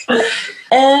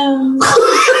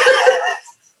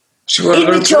 So what In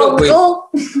have I the got to put up with? Jungle?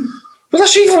 Well,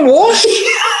 that's even worse.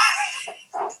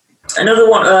 Another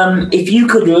one, if you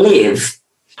could live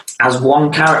as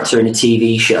one character in a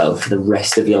TV show for the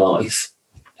rest of your life,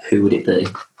 who would it be?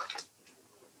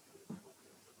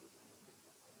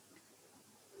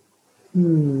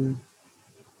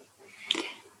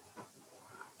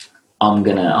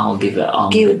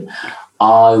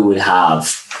 I would have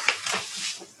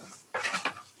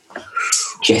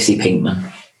Jesse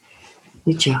Pinkman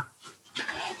Would you?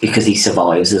 because he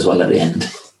survives as well at the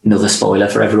end. Another spoiler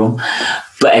for everyone.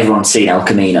 But everyone's seen El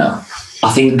Camino.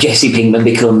 I think Jesse Pinkman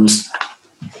becomes,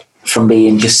 from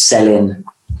being just selling,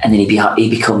 and then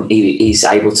he's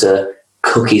able to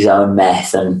cook his own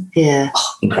meth, and Yeah.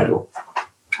 incredible.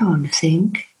 Trying to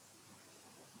think.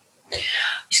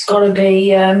 He's got to be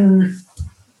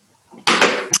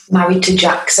married to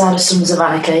Jax out of Sons of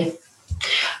Anarchy.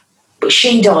 But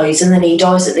she dies and then he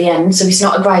dies at the end, so it's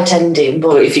not a great ending.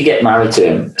 But But if you get married to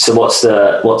him, so what's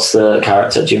the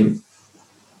character, Jim?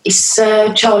 it's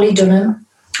Charlie Dunham.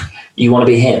 You want to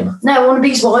be him? No, I want to be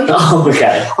his wife. Oh,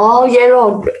 okay. Oh,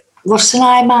 yeah, what's the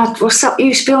name? What's that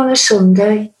used to be on a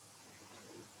Sunday?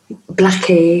 Black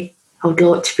hair. I would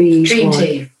like to be his Dream wife.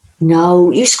 Team.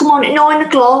 No, it used to come on at 9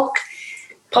 o'clock.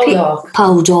 Poldark.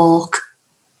 Poldark.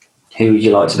 Who would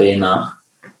you like to be in that?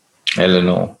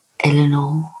 Eleanor.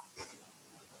 Eleanor.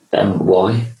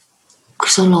 Why?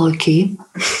 Because I like him.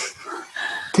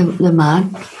 the man.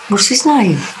 What's his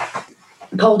name?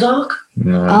 Poldark.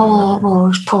 No. Oh, it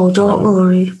was Poldark.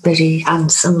 Rory. Very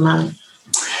handsome man.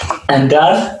 And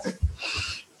Dad?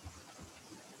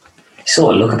 You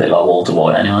sort of look a bit like Walter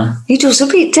White anyway. He does a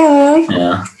bit, do he?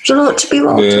 Yeah. Would you like to be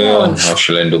Walter Yeah, White? I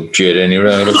shall end up Jed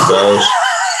anyway, I suppose.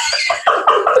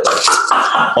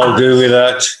 I'll go with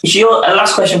that.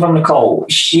 Last question from Nicole.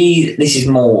 This is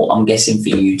more, I'm guessing, for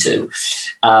you two.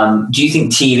 Do you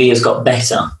think TV has got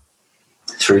better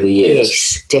through the years?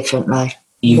 Yes, definitely.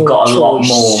 You've More got a lot choice.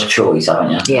 more choice,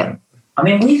 haven't you? Yeah. I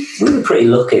mean, we were pretty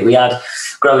lucky. We had,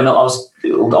 growing up, I was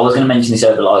going to mention this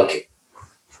over like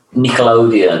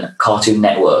Nickelodeon, Cartoon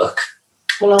Network,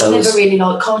 Well, I've Those- never really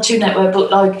liked Cartoon Network, but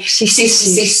like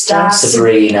Sister,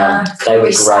 Sabrina, they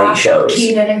were Clarissa, great shows.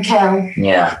 Keenan and Kel.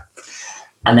 Yeah.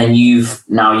 And then you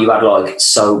had like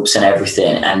soaps and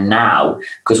everything, and now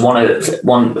because one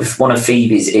of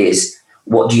Phoebe's is,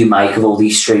 what do you make of all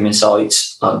these streaming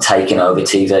sites like taking over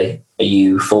TV? Are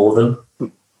you for them?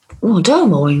 Oh, I don't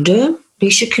mind him. At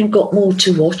least you can got more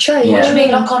to watch, eh? Yeah. What do you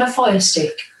mean, like on a Fire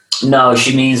Stick? No,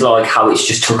 she means like how it's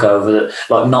just took over.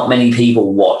 Like not many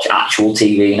people watch actual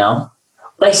TV now.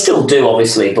 They still do,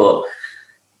 obviously, but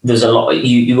there's a lot.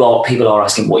 People are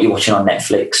asking what you're watching on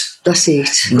Netflix. That's it.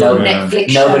 No,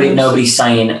 Netflix nobody's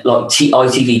saying like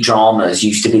ITV dramas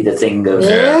used to be the thing of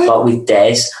like with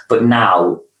Des, but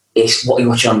now it's what you're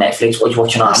watching on Netflix, what you're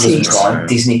watching on Amazon Prime,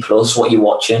 Disney Plus, what you're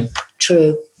watching.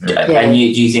 True. And do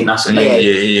you think that's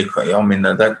amazing? I mean,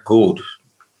 they're that good.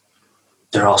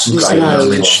 There are some There's great loads.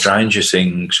 ones. I mean, Stranger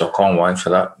Things. I can't wait for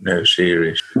that new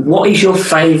series. What is your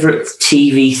favourite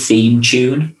TV theme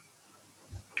tune?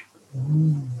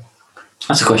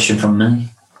 That's a question from me.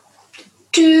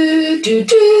 Do, do,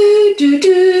 do, do,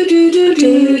 do, do, do,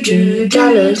 do, do,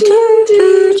 Dallas.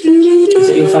 Is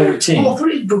it your favourite tune? Oh, I thought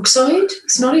it was Brookside.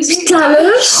 It's not, is it?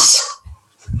 Dallas.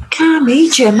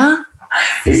 Cammy, Gemma.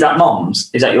 Is that Mom's?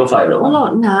 Is that your favourite one? I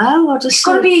don't know. I just It's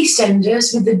got to be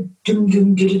EastEnders with the dum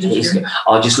dum dum dum dum.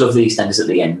 I just love the EastEnders at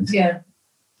the end. Yeah.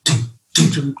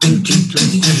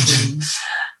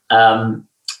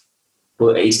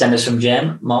 But EastEnders from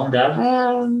Jem, Mom, Dad.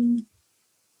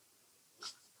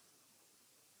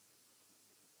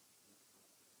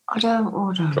 I don't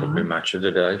Probably know. match of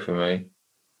the day for me.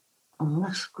 Oh,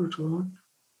 that's a good one.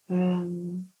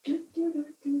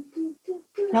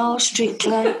 No,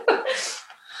 Strictly.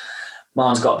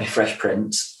 Mine's got to be Fresh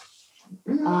Prince.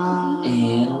 In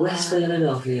West Yeah,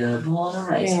 Philadelphia, born and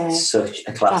raised. Yeah. Such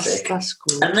a classic. that's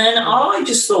good. And then I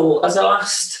just thought, as a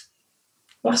last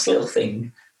little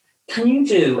thing, can you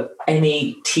do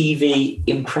any TV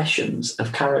impressions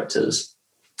of characters?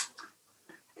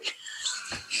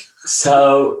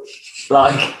 So,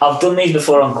 like, I've done these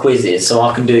before on quizzes, so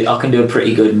I can do a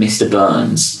pretty good Mr.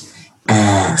 Burns.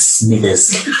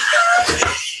 Smithers.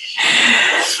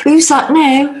 Who's that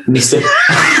now? Mr.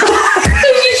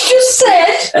 You just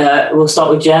said. We'll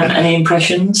start with Jem. Any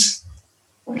impressions?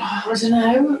 I don't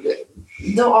know.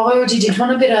 Though I already did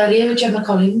one a bit earlier with Gemma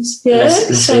Collins. Yeah,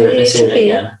 Let's hear it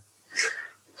again.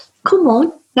 Come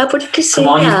on. Nobody can see Come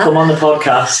on, you've that. come on the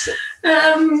podcast.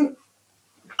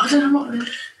 I don't know what.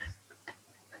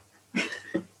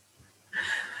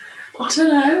 I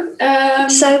don't know.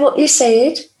 Say what you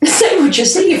said. Say what you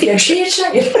see if you're shit.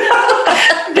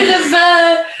 Bit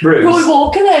of Bruce. Roy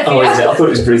Walker there. Oh, is it? I thought it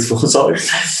was Bruce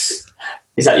Forsyth.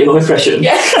 Is that your impression?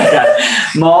 Yeah.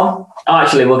 Okay. Mom? Oh,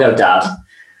 actually, we'll go Dad.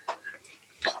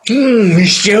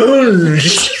 Miss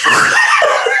Jones.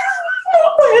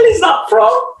 What the hell is that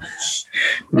from?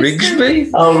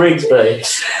 Rigsby. Oh, Rigsby.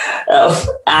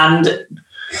 And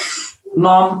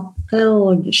Mom?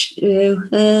 Oh,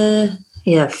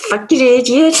 yeah, fucking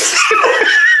idiot.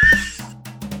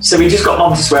 So we just got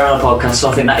Mom to swear on the podcast, so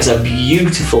I think that is a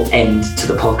beautiful end to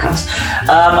the podcast.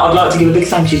 I'd like to give a big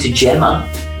thank you to Gemma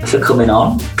for coming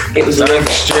on. It was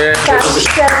Thanks, Jem.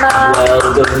 Thanks, Gemma.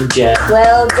 well done, Jem.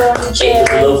 Well done, It was Jem.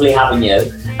 lovely having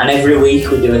you. And every week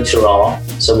we do a ta-ra,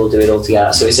 so we'll do it all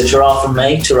together. So it's a ta-ra from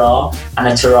me, ta-ra, and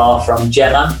a ta-ra from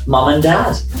Gemma, Mom and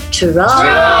Dad.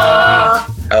 Ta-ra.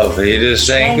 Auf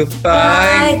Wiedersehen.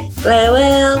 Goodbye.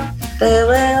 Farewell.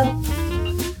 Farewell.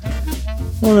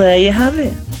 Well, there you have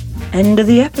it. End of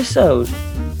the episode.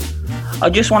 I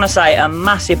just want to say a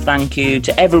massive thank you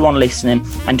to everyone listening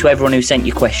and to everyone who sent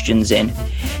your questions in.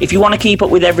 If you want to keep up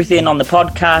with everything on the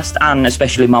podcast and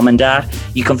especially Mom and Dad,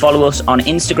 you can follow us on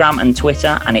Instagram and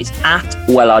Twitter, and it's at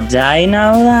Well I Day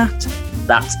Know That.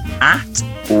 That's at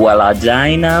Well I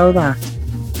Day Know That.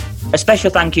 A special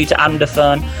thank you to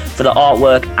Anderfern for the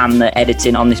artwork and the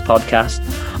editing on this podcast.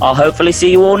 I'll hopefully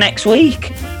see you all next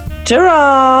week.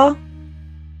 Ta-ra!